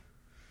normalcy.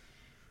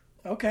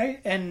 Okay,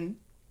 and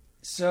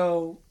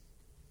so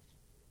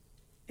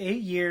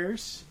 8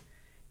 years,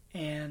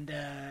 and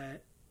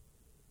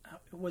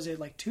was it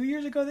like 2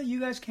 years ago that you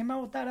guys came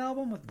out with that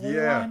album with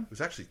Borderline? Yeah,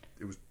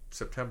 it was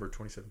September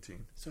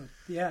 2017. So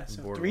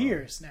 3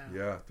 years now.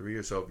 Yeah, 3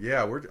 years. So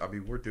yeah,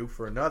 we're due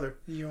for another.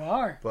 You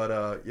are. But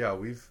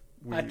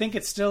I think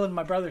it's still in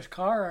my brother's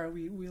car.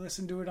 We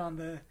listened to it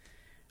on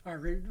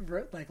our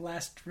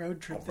last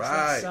road trip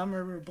this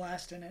summer. We're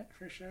blasting it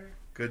for sure.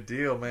 Good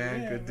deal,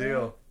 man. Yeah, Good man.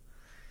 deal.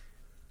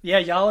 Yeah,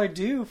 y'all are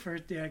due for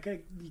you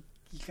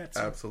got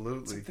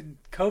something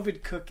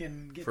COVID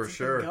cooking. Get for something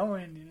sure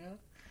going. You know.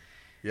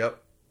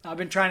 Yep. I've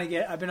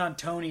been on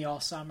Tony all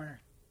summer.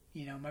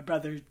 You know, my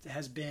brother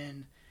has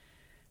been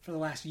for the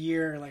last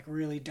year like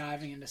really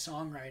diving into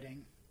songwriting,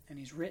 and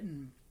he's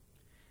written,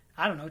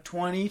 I don't know,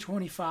 20,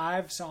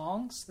 25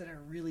 songs that are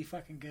really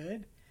fucking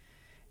good.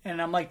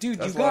 And I'm like,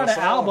 dude, you got an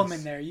album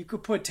in there. You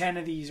could put 10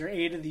 of these or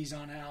 8 of these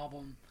on an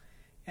album,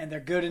 and they're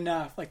good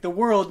enough. Like the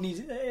world needs,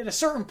 at a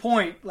certain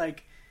point,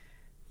 like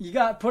you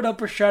got put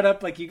up or shut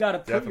up. Like you got to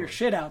put your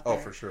shit out there. Oh,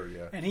 for sure,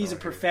 yeah. And he's a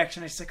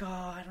perfectionist. Like, oh,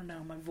 I don't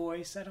know, my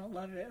voice, I don't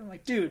love it. I'm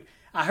like, dude,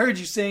 I heard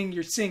you sing.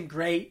 You sing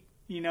great.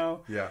 You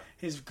know,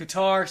 his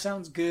guitar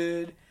sounds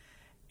good,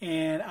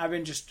 and I've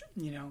been just,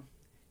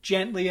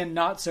 gently and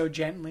not so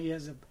gently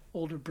as an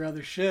older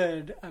brother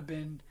should. I've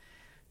been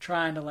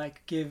trying to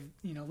like give,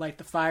 light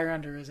the fire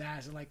under his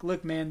ass. And like,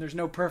 look, man, there's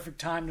no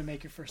perfect time to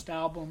make your first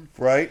album,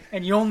 right?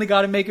 And you only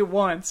got to make it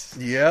once.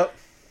 Yep.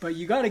 But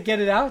you got to get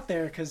it out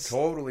there because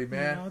totally,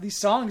 man. These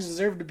songs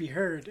deserve to be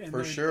heard, and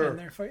for sure,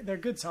 and they're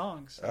good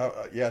songs.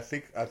 Yeah,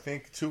 I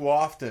think too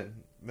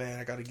often, man,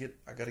 I gotta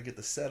get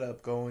the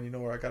setup going.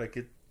 Or I gotta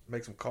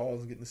make some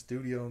calls and get in the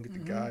studio and get the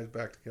guys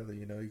back together.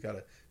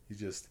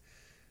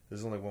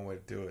 There's only one way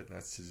to do it, and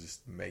that's to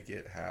just make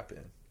it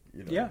happen.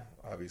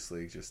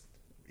 Obviously just,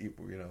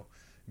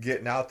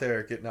 getting out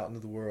there, getting out into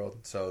the world.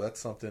 So that's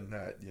something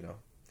that,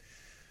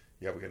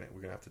 we're gonna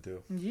have to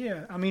do.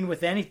 Yeah. I mean,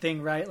 with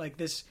anything, right? Like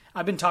this,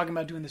 I've been talking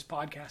about doing this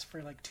podcast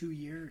for like 2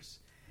 years,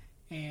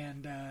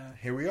 and,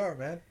 here we are,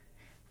 man.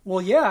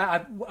 Well,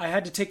 yeah, I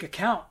had to take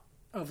account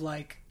of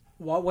like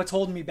what's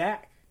holding me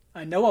back.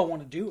 I know I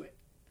want to do it.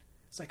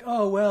 It's like,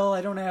 oh, well, I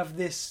don't have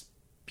this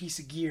piece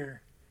of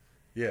gear.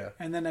 Yeah.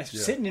 And then I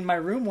was sitting in my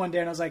room one day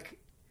and I was like,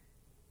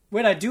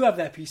 wait, I do have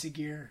that piece of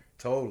gear.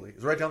 Totally.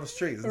 It's right down the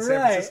street. It's in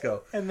San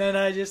Francisco. And then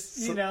I just,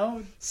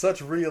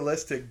 Such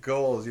realistic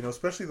goals,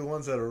 especially the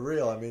ones that are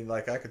real. I mean,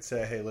 like I could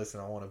say, hey, listen,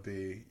 I want to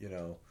be,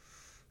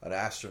 an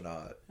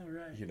astronaut.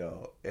 Right.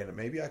 And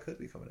maybe I could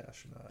become an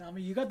astronaut. I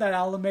mean, you got that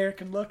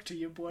all-American look to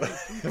you, boy.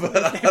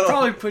 They'd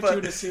probably put you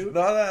in a suit.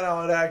 Not that I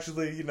would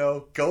actually,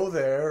 go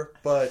there,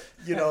 but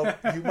you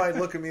might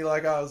look at me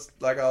like I was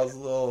a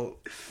little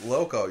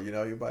loco.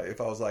 You might,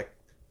 if I was like,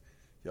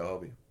 yo,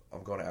 Hobie,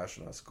 I'm going to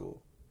astronaut school.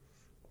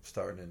 I'm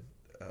starting in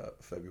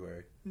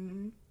February.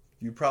 Mm-hmm.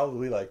 You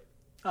probably like.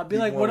 I'd be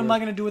like, what am I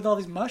going to do with all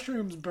these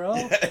mushrooms, bro?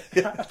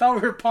 I thought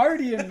we were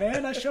partying,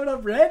 man. I showed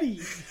up ready.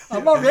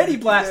 I'm already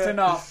blasting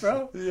off,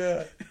 bro.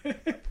 Yeah.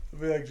 I'd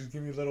be like, just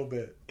give me a little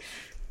bit.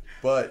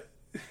 But,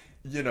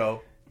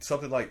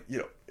 something like,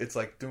 it's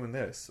like doing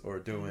this or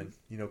doing,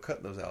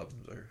 cutting those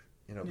albums or,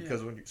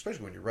 because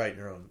especially when you're writing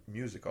your own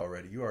music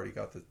already, you already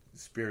got the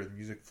spirit of the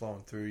music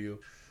flowing through you.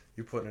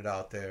 You're putting it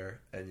out there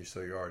and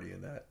you're already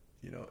in that,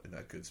 in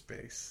that good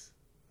space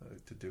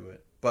to do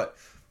it. But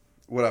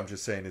what I'm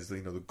just saying is, the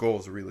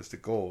goals, the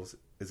realistic goals,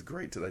 it's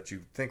great to let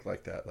you think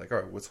like that. Like, all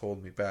right, what's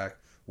holding me back?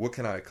 What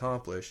can I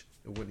accomplish?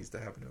 And what needs to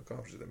happen to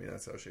accomplish it? I mean,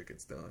 that's how shit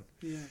gets done.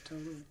 Yeah,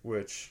 totally.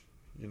 Which,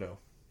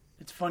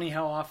 It's funny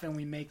how often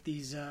we make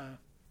these,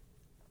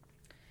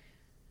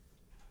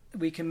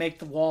 we can make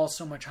the walls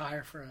so much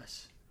higher for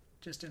us,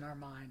 just in our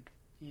mind,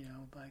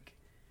 like,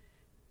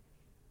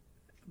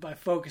 by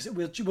focus.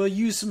 We'll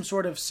use some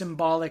sort of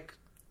symbolic,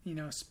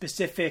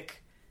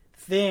 specific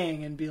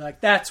thing and be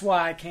like, that's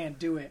why I can't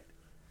do it.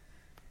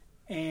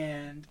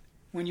 And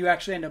when you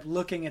actually end up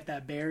looking at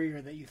that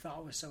barrier that you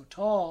thought was so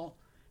tall,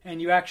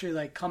 and you actually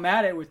like come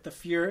at it with the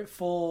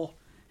full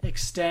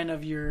extent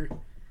of your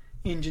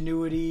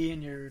ingenuity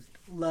and your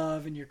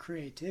love and your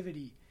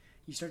creativity,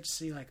 you start to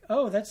see like,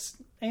 oh, that's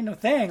ain't no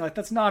thing. Like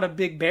that's not a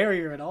big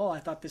barrier at all. I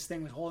thought this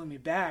thing was holding me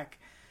back.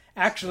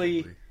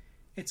 Actually,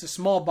 it's a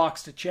small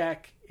box to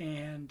check,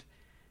 and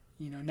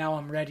now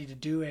I'm ready to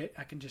do it.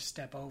 I can just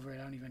step over it.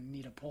 I don't even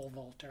need a pole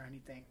vault or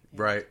anything.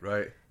 Right.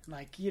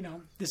 Like,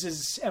 this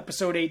is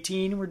episode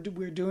 18 we're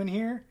doing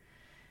here.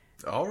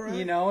 All right.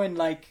 And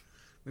like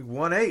we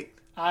won 8.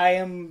 I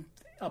am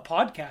a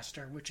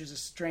podcaster, which is a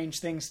strange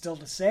thing still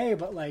to say,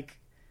 but like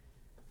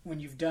when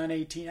you've done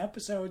 18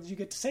 episodes, you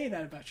get to say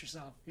that about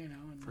yourself,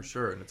 And For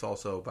sure. And it's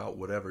also about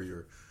whatever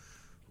you're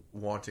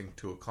wanting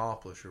to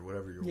accomplish or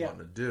whatever you're wanting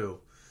to do.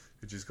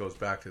 It just goes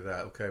back to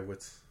that. Okay,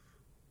 what's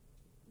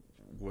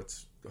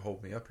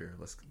hold me up here?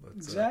 Let's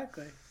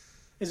exactly.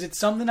 Is it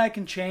something I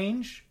can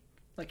change,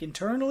 like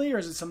internally, or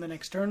is it something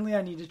externally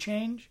I need to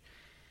change?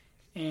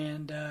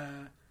 And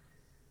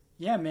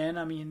yeah, man.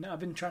 I mean, I've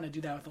been trying to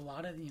do that with a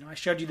lot of. I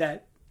showed you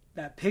that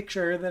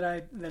picture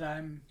that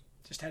I'm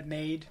just had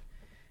made.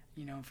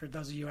 For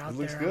those of you out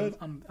there, good.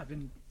 I've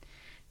been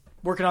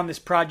working on this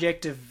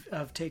project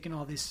of taking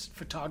all this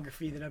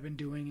photography that I've been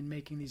doing and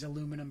making these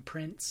aluminum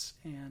prints,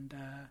 and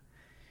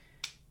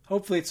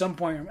hopefully at some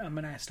point I'm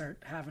going to start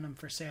having them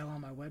for sale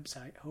on my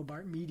website,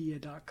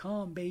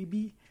 hobartmedia.com,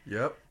 baby.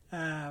 Yep.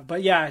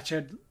 But yeah, I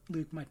showed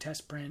Luke my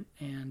test print,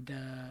 and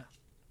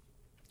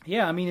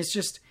yeah, I mean, it's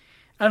just,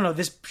 I don't know,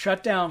 this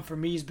shutdown for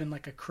me has been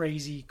like a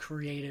crazy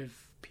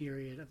creative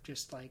period of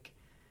just like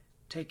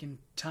taking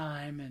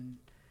time and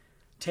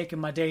taking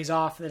my days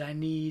off that I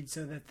need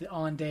so that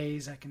on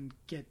days I can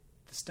get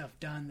the stuff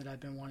done that I've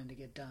been wanting to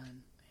get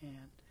done.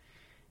 And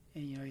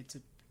it's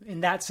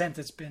in that sense,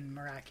 it's been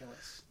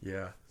miraculous.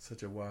 Yeah.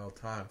 Such a wild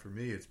time for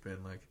me. It's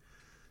been like,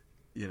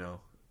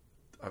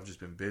 I've just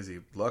been busy.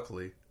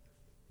 Luckily,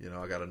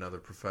 I got another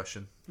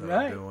profession that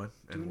I'm doing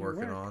and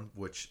working on,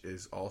 which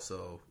is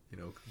also,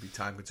 could be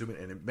time consuming,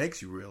 and it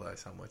makes you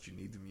realize how much you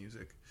need the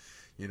music,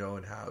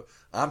 and how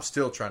I'm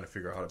still trying to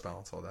figure out how to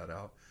balance all that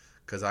out.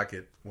 Because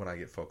when I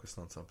get focused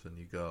on something,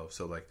 you go.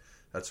 So, like,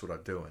 that's what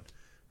I'm doing,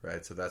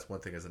 right? So that's one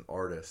thing as an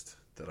artist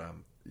that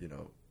I'm,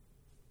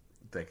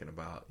 thinking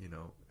about,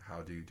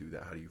 how do you do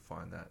that? How do you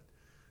find that?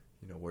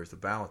 Where's the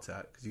balance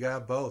at? Because you got to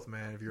have both,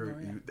 man. If you're,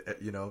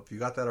 if you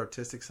got that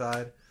artistic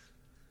side,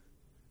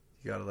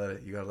 you got to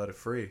let it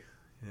free,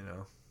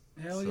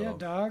 Hell yeah,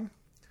 dog.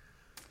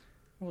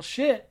 Well,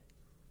 shit.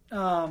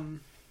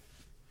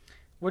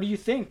 What do you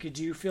think?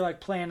 Do you feel like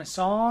playing a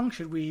song?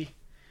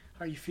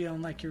 Are you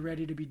feeling like you're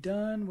ready to be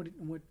done?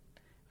 What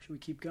should we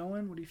keep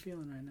going? What are you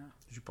feeling right now?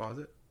 Did you pause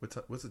it?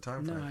 What's the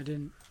time frame? No, I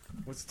didn't.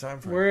 What's the time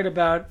frame? We're at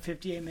about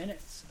 58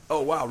 minutes.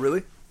 Oh, wow,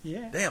 really?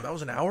 Yeah. Damn, that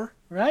was an hour?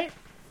 Right?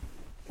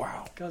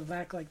 Wow. Goes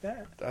back like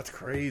that. That's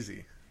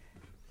crazy.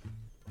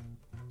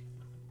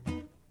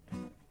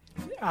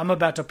 I'm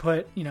about to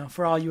put,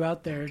 for all you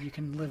out there, you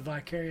can live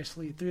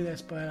vicariously through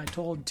this, but I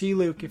told T.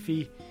 Luke if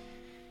he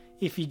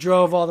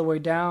drove all the way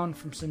down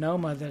from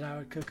Sonoma that I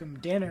would cook him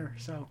dinner.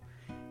 So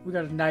we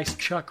got a nice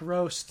chuck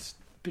roast.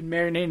 Been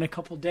marinating a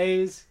couple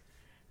days.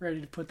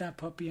 Ready to put that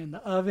puppy in the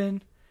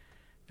oven.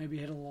 Maybe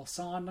hit a little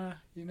sauna,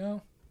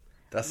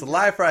 That's the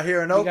life right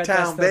here in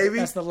Oaktown, baby.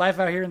 That's the life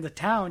out here in the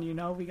town,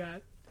 We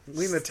got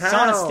we in the town.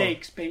 Sauna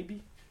steaks,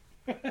 baby.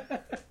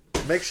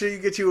 Make sure you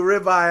get you a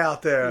ribeye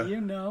out there.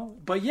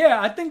 But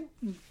yeah, I think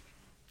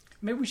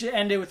maybe we should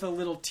end it with a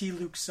little T.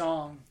 Luke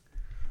song.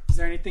 Is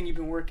there anything you've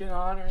been working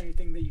on or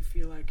anything that you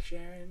feel like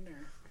sharing?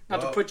 Or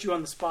not to put you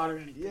on the spot or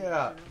anything.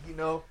 Yeah,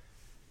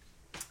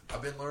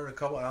 I've been learning a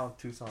couple Alan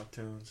Toussaint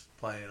tunes,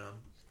 playing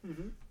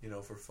them,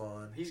 for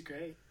fun. He's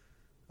great.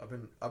 I've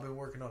been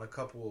working on a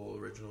couple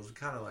originals,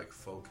 kind of like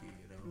folky,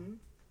 Mm-hmm.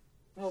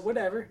 Well,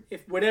 whatever.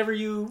 Whatever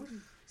you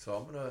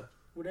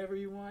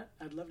want,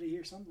 I'd love to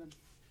hear something.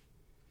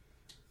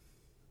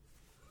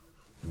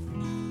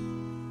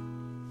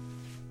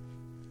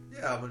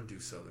 Yeah, I'm gonna do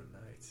Southern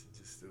Nights.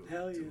 Just do a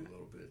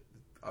little bit.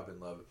 I've been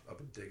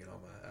digging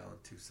on my Alan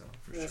Toussaint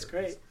for sure. That's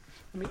great.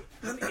 Let me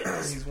get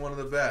this. He's one of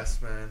the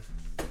best, man.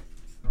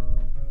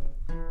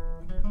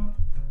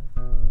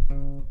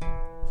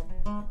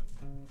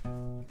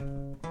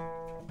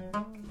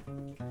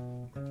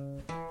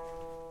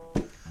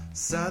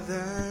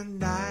 Southern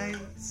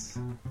Nights.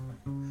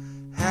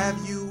 Have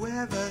you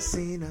ever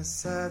seen a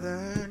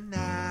Southern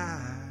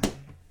night?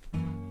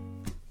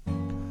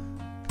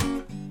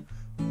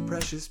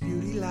 Precious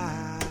beauty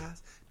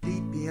lies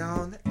deep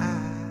beyond the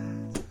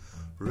eyes,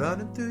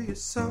 running through your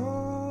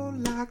soul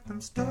like them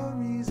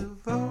stories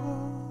of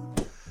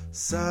old.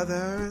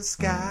 Southern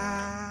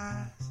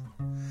skies.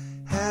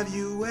 Have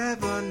you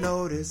ever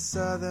noticed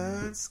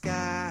southern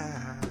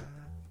skies?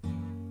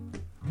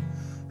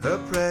 Her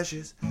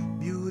precious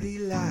beauty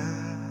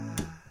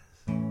lies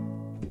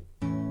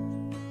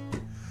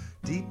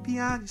deep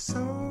beyond your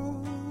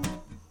soul.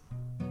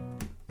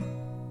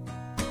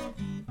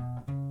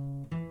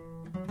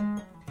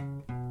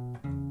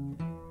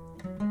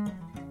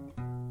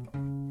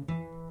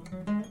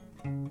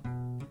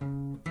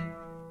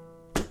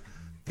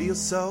 Feels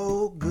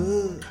so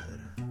good.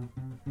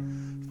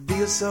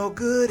 Feels so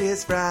good,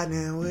 it's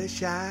frightening.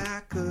 Wish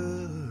I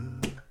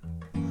could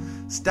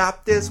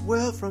stop this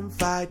world from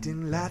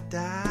fighting. La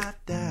da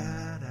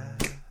da da.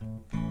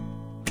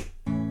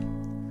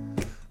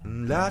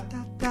 La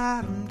da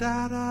da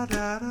da da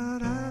da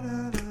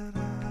da da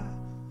da.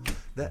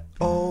 That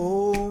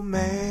old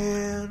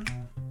man,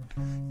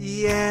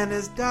 he and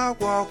his dog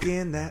walk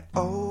in that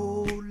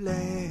old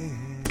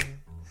land.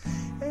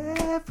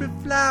 Every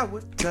every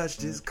flower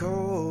touched his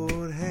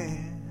cold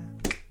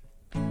hand.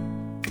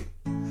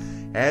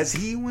 As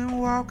he went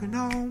walking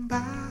on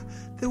by,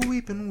 the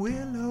weeping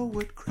willow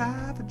would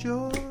cry for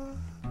joy.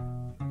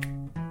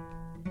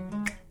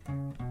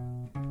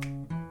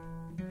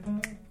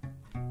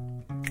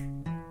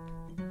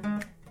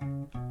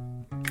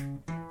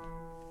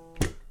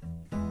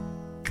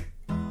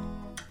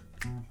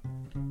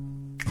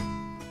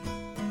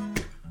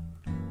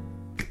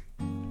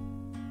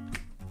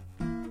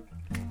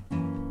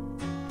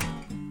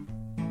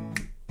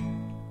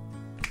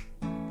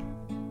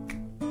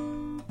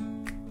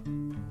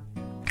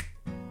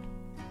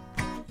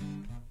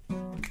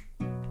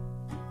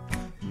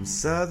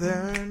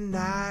 Southern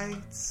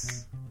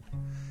nights.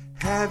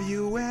 Have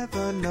you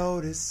ever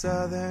noticed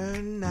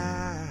southern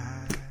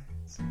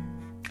nights?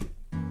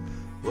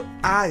 Well,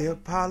 I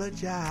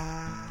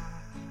apologize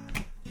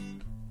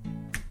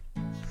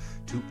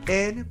to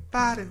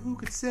anybody who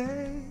could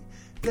say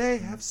they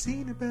have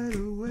seen a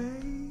better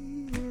way.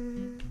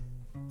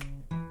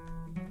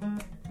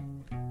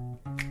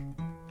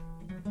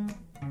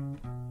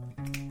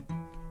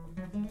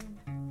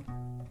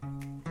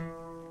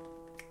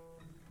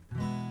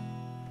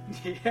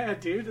 Yeah,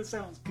 dude, that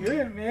sounds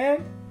good,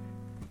 man.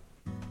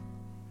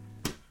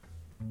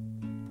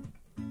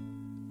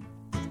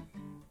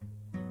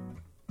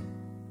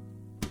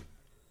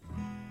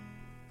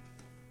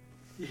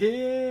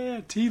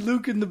 Yeah, T.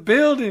 Luke in the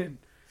building.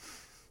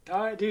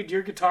 Dude,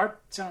 your guitar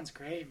sounds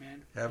great,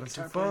 man. Having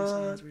Guitar some playing fun.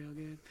 sounds real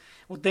good.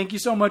 Well, thank you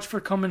so much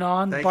for coming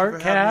on the Thank you for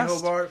having me,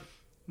 Bartcast. Hobart.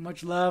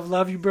 Much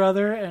love you,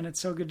 brother, and it's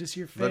so good to see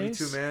your face. Love you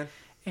too, man.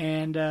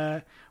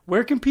 And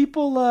where can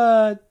people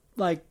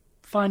like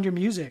find your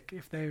music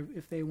if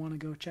they want to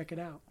go check it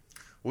out?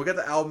 We got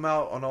the album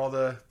out on all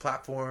the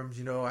platforms,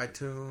 you know,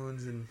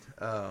 iTunes and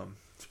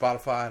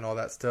Spotify and all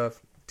that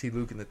stuff. T.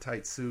 Luke in the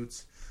Tight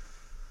Suits.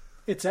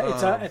 It's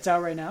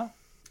out right now.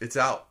 It's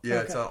out. Yeah,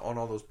 Okay. it's out on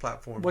all those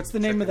platforms. What's the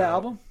Check name of it the out.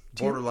 album?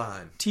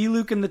 Borderline. T.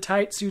 Luke in the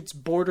Tight Suits,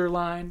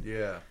 Borderline.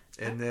 Yeah.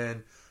 And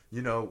then,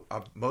 you know,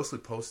 I'm mostly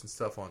posting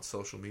stuff on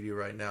social media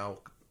right now.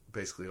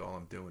 Basically, all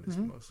I'm doing is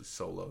mostly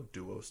solo,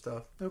 duo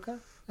stuff. Okay.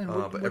 And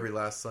But every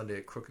last Sunday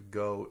at Crooked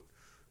Goat.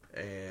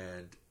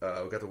 And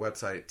we got the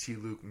website at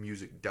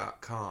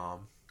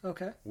tlukemusic.com,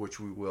 okay. which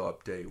we will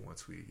update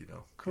once we, you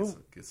know, Cool.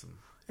 get some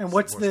And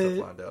what's more stuff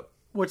the lined up.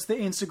 what's the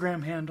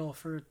Instagram handle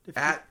for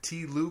At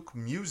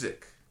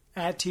tlukemusic.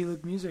 at T.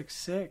 Luke Music?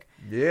 Sick.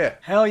 Yeah.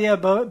 Hell yeah,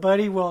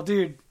 buddy. Well,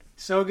 dude,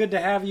 so good to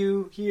have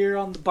you here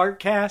on the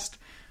Bartcast.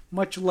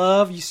 Much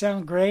love. You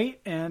sound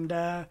great, and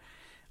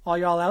all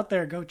y'all out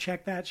there, go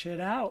check that shit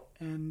out.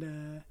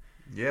 And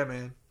Yeah,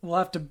 man. we'll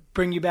have to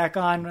bring you back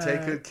on.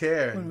 Take good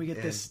care when we get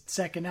and this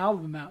second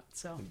album out.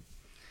 So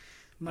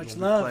much we'll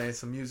be love. playing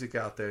some music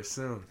out there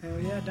soon. Hell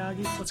yeah,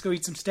 doggy. Let's go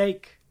eat some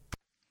steak.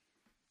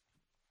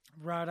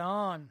 Right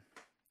on.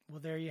 Well,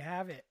 there you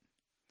have it.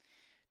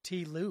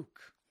 T.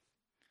 Luke.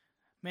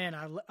 Man,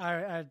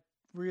 I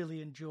really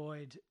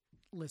enjoyed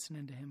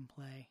listening to him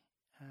play.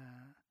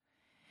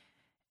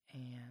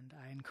 And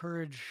I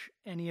encourage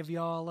any of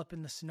y'all up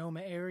in the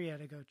Sonoma area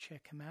to go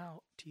check him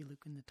out, T.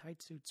 Luke in the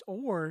Tight Suits.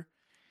 Or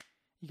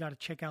you got to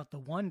check out the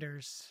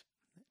Wonders,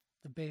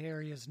 the Bay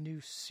Area's new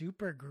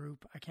super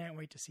group. I can't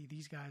wait to see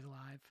these guys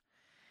live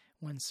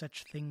when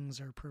such things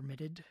are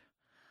permitted.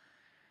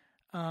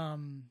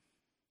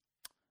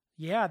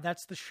 Yeah,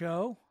 that's the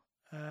show.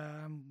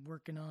 I'm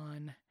working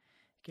on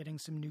getting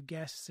some new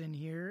guests in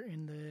here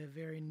in the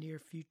very near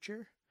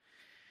future.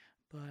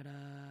 But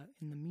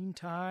in the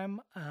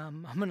meantime,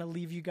 I'm going to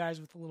leave you guys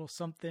with a little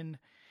something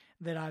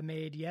that I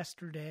made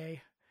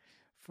yesterday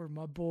for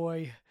my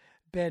boy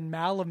Ben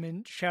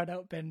Malaman. Shout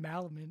out Ben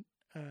Malaman.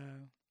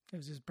 It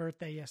was his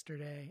birthday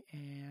yesterday,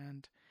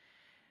 and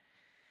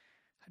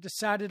I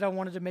decided I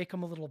wanted to make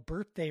him a little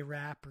birthday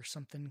rap or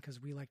something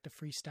because we like to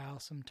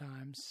freestyle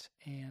sometimes.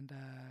 And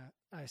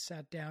I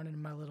sat down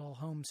in my little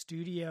home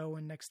studio,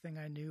 and next thing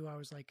I knew, I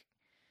was like,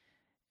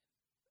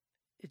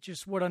 it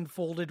just what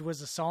unfolded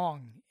was a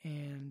song,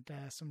 and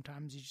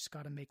sometimes you just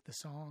got to make the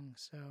song.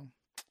 So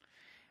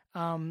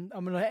I'm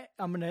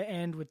gonna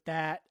end with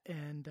that,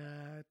 and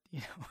you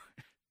know,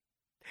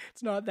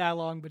 it's not that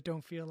long, but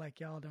don't feel like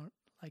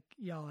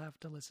y'all have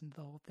to listen to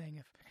the whole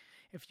thing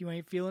if you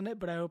ain't feeling it.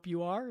 But I hope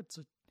you are. It's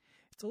a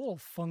little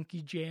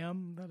funky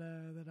jam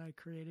that I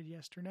created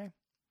yesterday,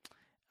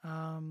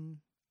 and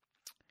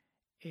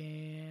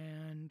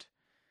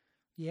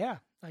yeah,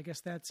 I guess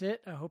that's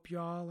it. I hope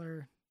y'all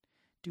are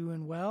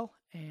doing well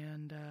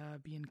and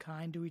being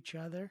kind to each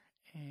other,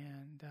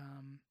 and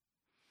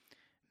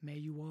may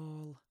you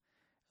all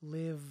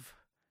live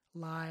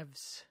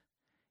lives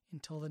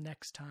until the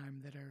next time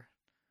that are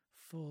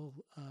full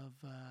of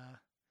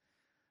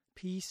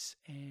peace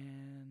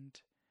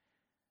and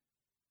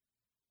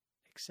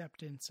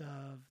acceptance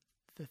of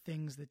the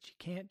things that you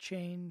can't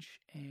change,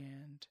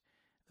 and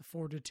the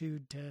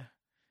fortitude to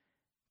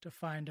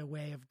find a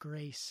way of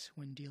grace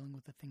when dealing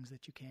with the things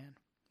that you can.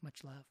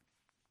 Much love.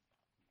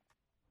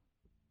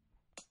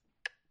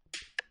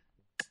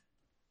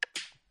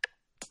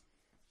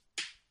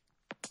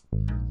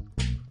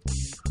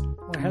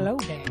 Well, hello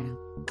there.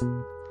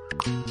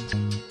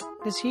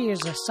 This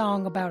here's a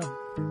song about a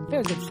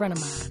very good friend of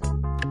mine.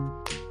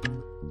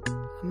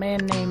 A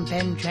man named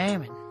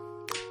Benjamin.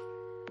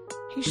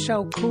 He's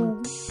so cool.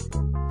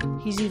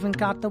 He's even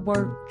got the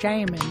word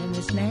jammin' in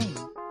his name.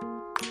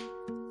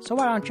 So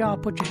why don't y'all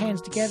put your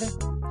hands together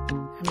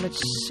and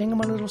let's sing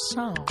him a little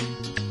song.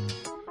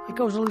 It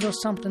goes a little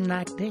something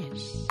like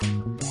this.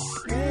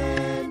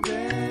 Ben,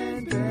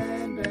 ben,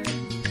 ben, ben.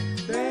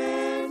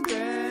 Ben,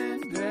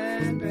 ben,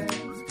 ben, ben.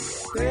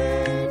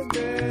 Ben,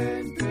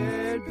 ben,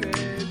 ben,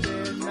 ben,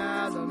 ben.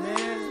 Now the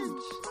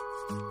man's.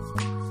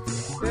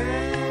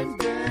 Ben,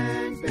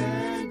 ben,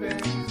 ben,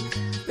 ben.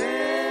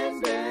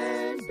 Ben,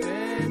 ben,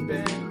 ben,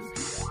 ben.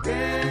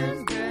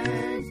 Ben,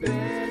 ben,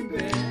 ben,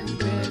 ben,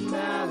 ben.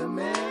 Now the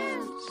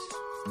man's.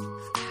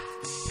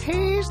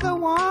 He's the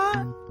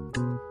one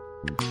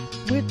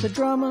with the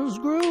drummer's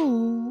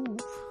groove.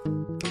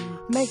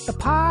 Make the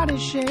party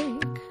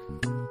shake.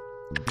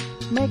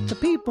 Make the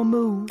people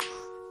move.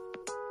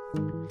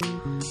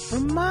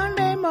 From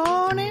Monday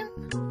morning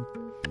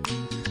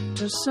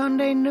to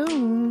Sunday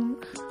noon,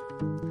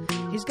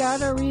 he's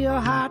got a real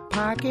hot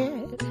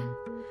pocket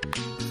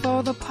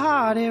for the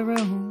party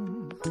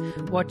room.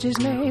 What's his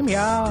name,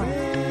 y'all?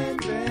 Ben,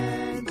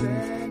 ben,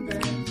 ben,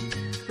 ben.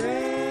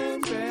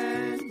 Ben,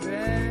 ben,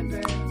 ben,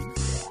 ben.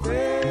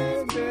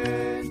 Ben,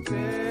 ben,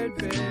 ben,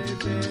 ben,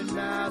 ben.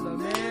 Now the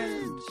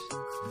man's.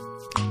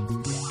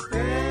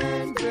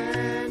 Ben,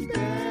 ben,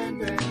 ben,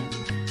 ben.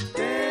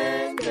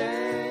 Ben,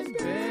 ben,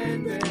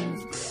 ben, ben.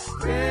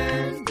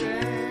 Ben,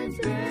 ben,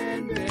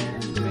 ben, ben,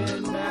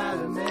 ben. Now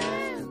the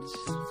man's.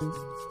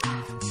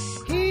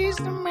 He's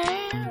the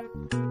man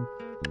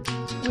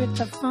with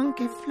the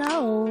funky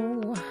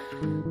flow.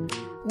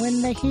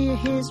 When they hear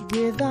his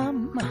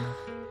rhythm,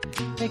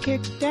 they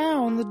kick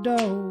down the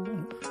door.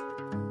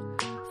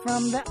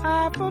 From the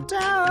Eiffel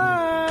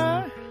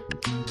Tower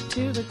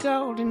to the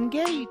Golden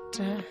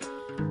Gate,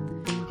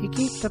 he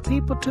keeps the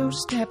people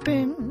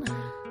two-stepping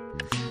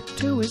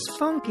to his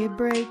funky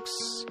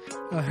breaks.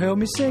 Help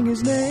me sing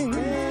his name.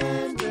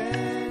 Ben,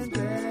 ben,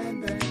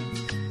 ben, ben.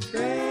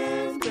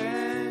 Ben,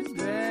 ben,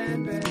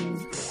 ben, ben.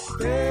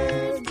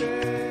 Ben,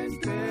 ben,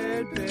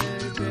 ben,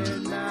 ben,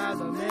 ben. Now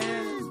the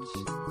man's.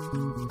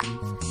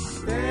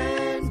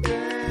 Ben,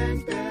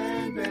 ben,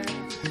 ben, ben.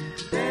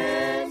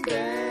 Ben,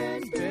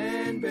 ben,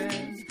 ben,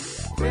 ben.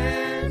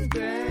 Ben,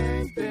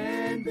 ben,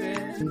 ben,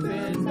 ben,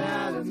 ben.